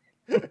up.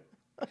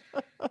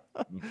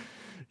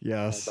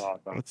 Yes, that's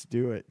awesome. Let's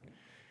do it.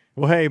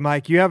 Well, hey,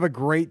 Mike, you have a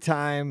great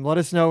time. Let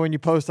us know when you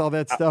post all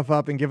that stuff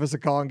up and give us a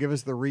call and give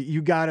us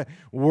you gotta,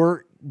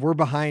 we're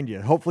behind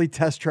you. Hopefully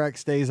Test Track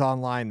stays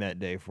online that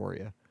day for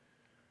you.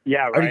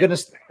 Yeah. Right.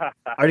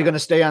 Are you gonna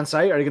stay on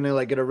site? Are you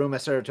gonna get a room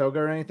at Saratoga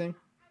or anything?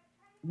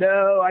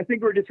 No, I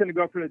think we're just gonna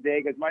go for the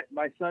day because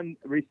my son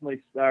recently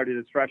started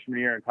his freshman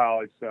year in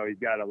college, so he's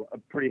got a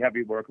pretty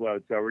heavy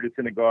workload. So we're just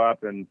gonna go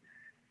up and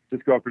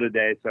just go for the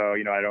day, so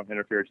I don't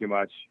interfere too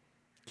much.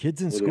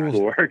 Kids in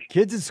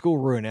school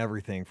ruin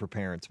everything for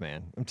parents,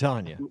 man. I'm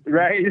telling you.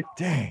 Right?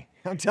 Dang.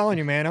 I'm telling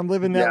you, man. I'm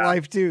living that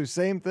life too.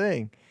 Same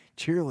thing.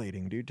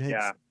 Cheerleading, dude.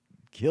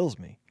 Kills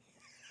me.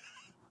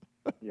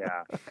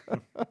 Yeah.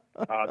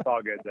 It's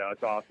all good though.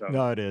 It's awesome.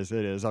 No, it is.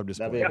 It is. I'm just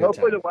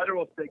hopefully the weather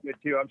will stay good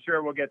too. I'm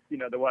sure we'll get,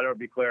 the weather will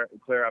be clear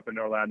up in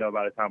Orlando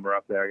by the time we're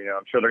up there.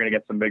 I'm sure they're going to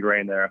get some big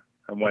rain there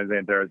on Wednesday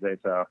and Thursday.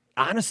 So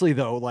honestly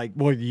though,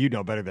 you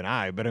know better than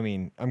I, but I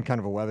mean, I'm kind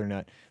of a weather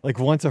nut. Like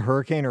once a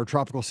hurricane or a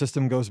tropical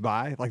system goes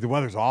by, the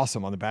weather's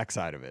awesome on the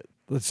backside of it.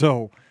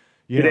 So,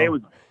 today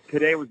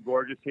was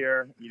gorgeous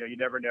here. You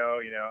never know,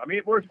 I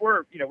mean, we're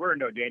in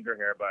no danger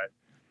here, but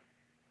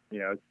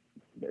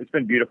it's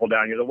been beautiful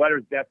down here. The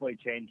weather's definitely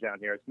changed down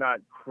here. It's not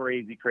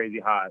crazy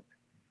hot.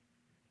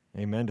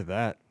 Amen to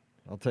that.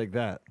 I'll take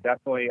that.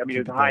 Definitely. I mean,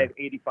 it was a high of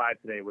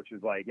 85 today, which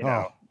is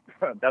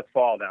that's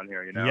fall down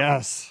here,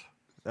 Yes.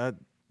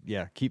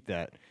 Keep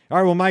that. All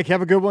right. Well, Mike,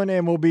 have a good one,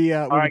 and we'll be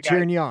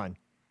cheering you on.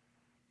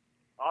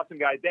 Awesome,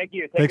 guys. Thank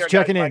you. Thanks for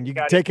checking in. You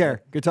take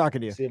care. Good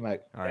talking to you. See you,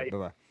 Mike. All right,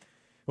 bye-bye.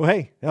 Well,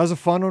 hey, that was a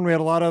fun one. We had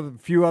a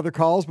few other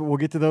calls, but we'll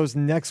get to those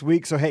next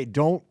week. So, hey,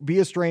 don't be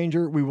a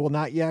stranger. We will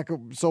not yak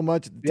so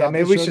much. Yeah,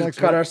 maybe we should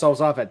cut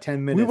ourselves off at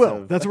 10 minutes. We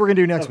will. That's what we're going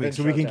to do next week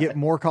so we can get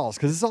more calls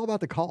because it's all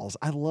about the calls.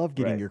 I love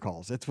getting your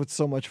calls. That's what's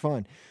so much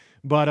fun.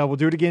 But we'll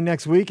do it again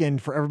next week.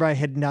 And for everybody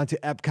heading down to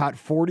Epcot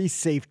 40,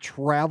 safe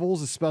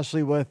travels,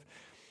 especially with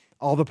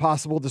all the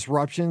possible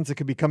disruptions that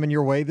could be coming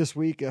your way this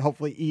week.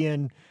 Hopefully,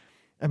 Ian...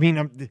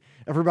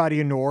 everybody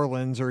in New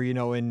Orleans or,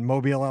 in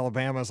Mobile,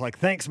 Alabama is like,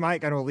 thanks,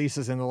 Mike. I know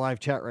Lisa's in the live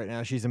chat right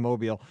now. She's in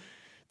Mobile.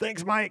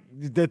 Thanks, Mike.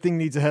 That thing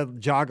needs to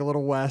jog a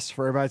little west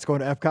for everybody that's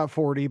going to Epcot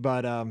 40,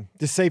 but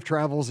just safe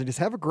travels and just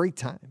have a great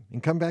time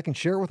and come back and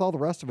share it with all the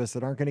rest of us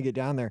that aren't going to get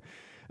down there.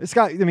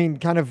 Scott,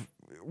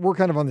 we're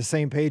kind of on the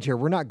same page here.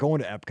 We're not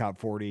going to Epcot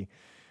 40,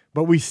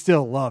 but we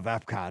still love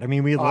Epcot.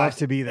 We love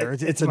to be there.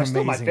 It's an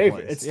amazing my favorite.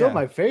 place. It's still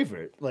my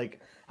favorite.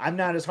 Like, I'm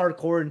not as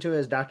hardcore into it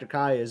as Dr.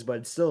 Kai is, but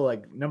it's still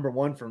like number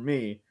one for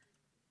me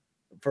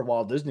for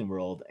Walt Disney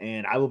World.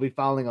 And I will be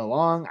following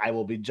along. I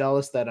will be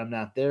jealous that I'm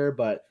not there,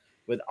 but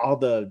with all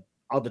the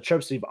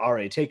trips we've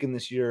already taken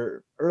this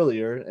year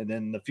earlier, and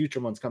then the future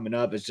ones coming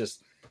up, it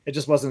just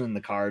wasn't in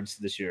the cards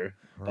this year.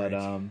 Right.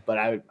 But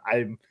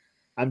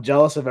I'm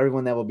jealous of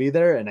everyone that will be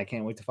there, and I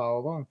can't wait to follow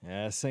along.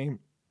 Yeah, same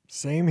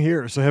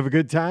here. So have a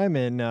good time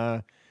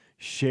and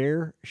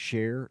share.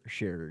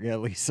 Yeah,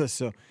 Lisa.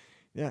 So.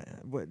 Yeah.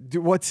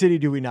 What city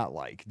do we not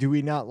like? Do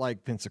we not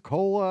like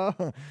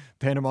Pensacola,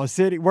 Panama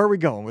City? Where are we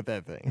going with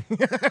that thing?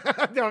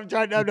 No, I'm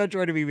not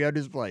trying to be. I'm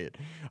just playing.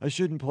 I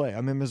shouldn't play.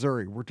 I'm in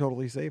Missouri. We're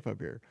totally safe up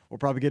here. We'll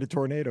probably get a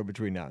tornado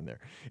between now and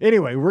there.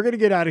 Anyway, we're going to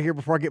get out of here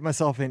before I get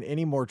myself in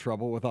any more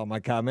trouble with all my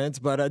comments.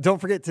 But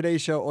don't forget,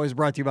 today's show always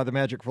brought to you by the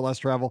Magic for Less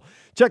Travel.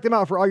 Check them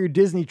out for all your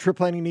Disney trip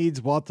planning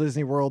needs. Walt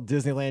Disney World,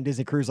 Disneyland,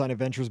 Disney Cruise Line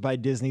Adventures by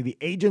Disney. The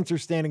agents are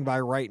standing by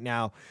right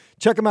now.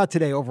 Check them out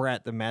today over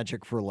at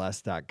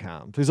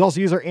themagicforless.com. Please also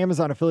use our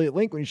Amazon affiliate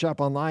link when you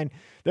shop online.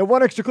 That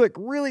one extra click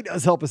really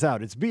does help us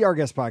out. It's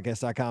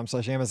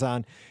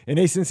beourguestpodcast.com/Amazon. And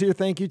a sincere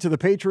thank you to the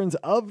patrons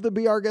of the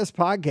Be Our Guest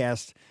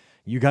Podcast.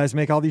 You guys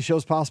make all these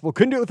shows possible.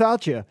 Couldn't do it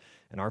without you.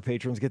 And our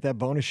patrons get that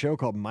bonus show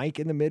called Mike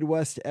in the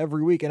Midwest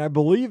every week. And I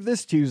believe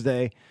this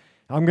Tuesday,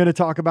 I'm going to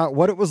talk about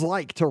what it was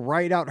like to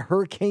ride out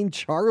Hurricane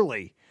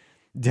Charlie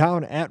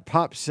down at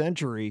Pop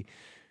Century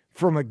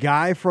from a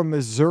guy from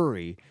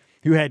Missouri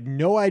who had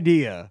no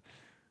idea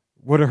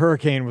what a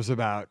hurricane was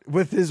about,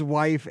 with his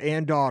wife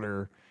and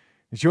daughter.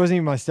 She wasn't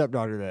even my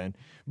stepdaughter then,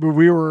 but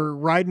we were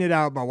riding it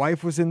out. My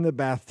wife was in the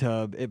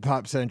bathtub at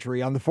Pop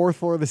Century on the 4th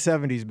floor of the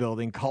 70s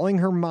building, calling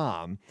her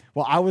mom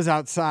while I was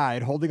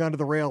outside holding onto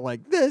the rail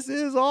like, this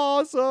is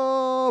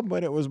awesome,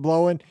 when it was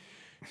blowing.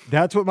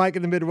 That's what Mike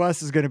in the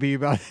Midwest is going to be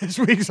about this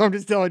week. So I'm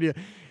just telling you,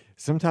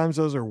 sometimes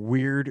those are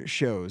weird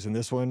shows, and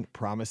this one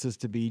promises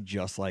to be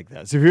just like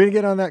that. So if you're going to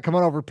get on that, come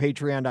on over to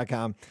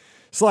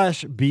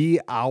patreon.com/Be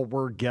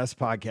Our Guest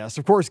Podcast.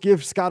 Of course,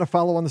 give Scott a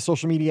follow on the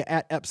social media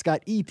at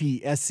EpScott,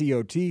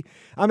 EPSCOT.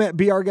 I'm at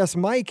Be Our Guest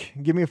Mike.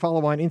 Give me a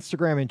follow on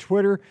Instagram and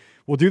Twitter.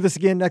 We'll do this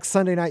again next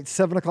Sunday night,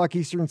 7 o'clock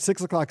Eastern,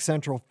 6 o'clock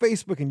Central,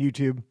 Facebook and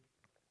YouTube.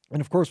 And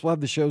of course, we'll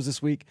have the shows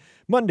this week,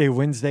 Monday,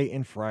 Wednesday,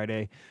 and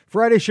Friday.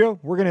 Friday show,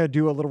 we're going to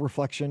do a little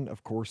reflection,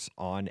 of course,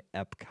 on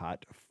Epcot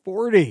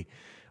 40.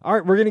 All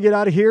right, we're going to get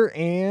out of here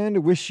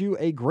and wish you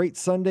a great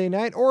Sunday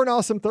night or an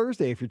awesome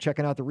Thursday if you're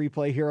checking out the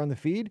replay here on the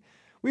feed.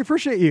 We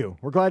appreciate you.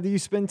 We're glad that you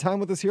spend time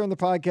with us here on the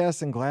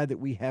podcast and glad that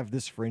we have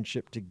this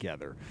friendship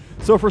together.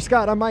 So for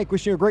Scott, I'm Mike,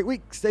 wishing you a great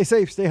week. Stay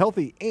safe, stay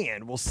healthy,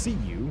 and we'll see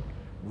you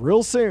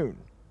real soon.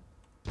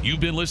 You've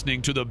been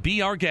listening to the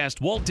Be Our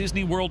Guest Walt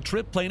Disney World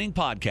Trip Planning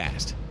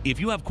Podcast. If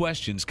you have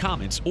questions,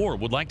 comments, or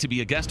would like to be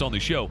a guest on the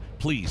show,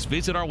 please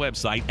visit our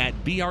website at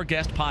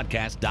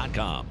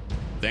beourguestpodcast.com.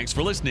 Thanks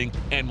for listening,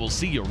 and we'll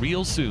see you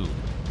real soon.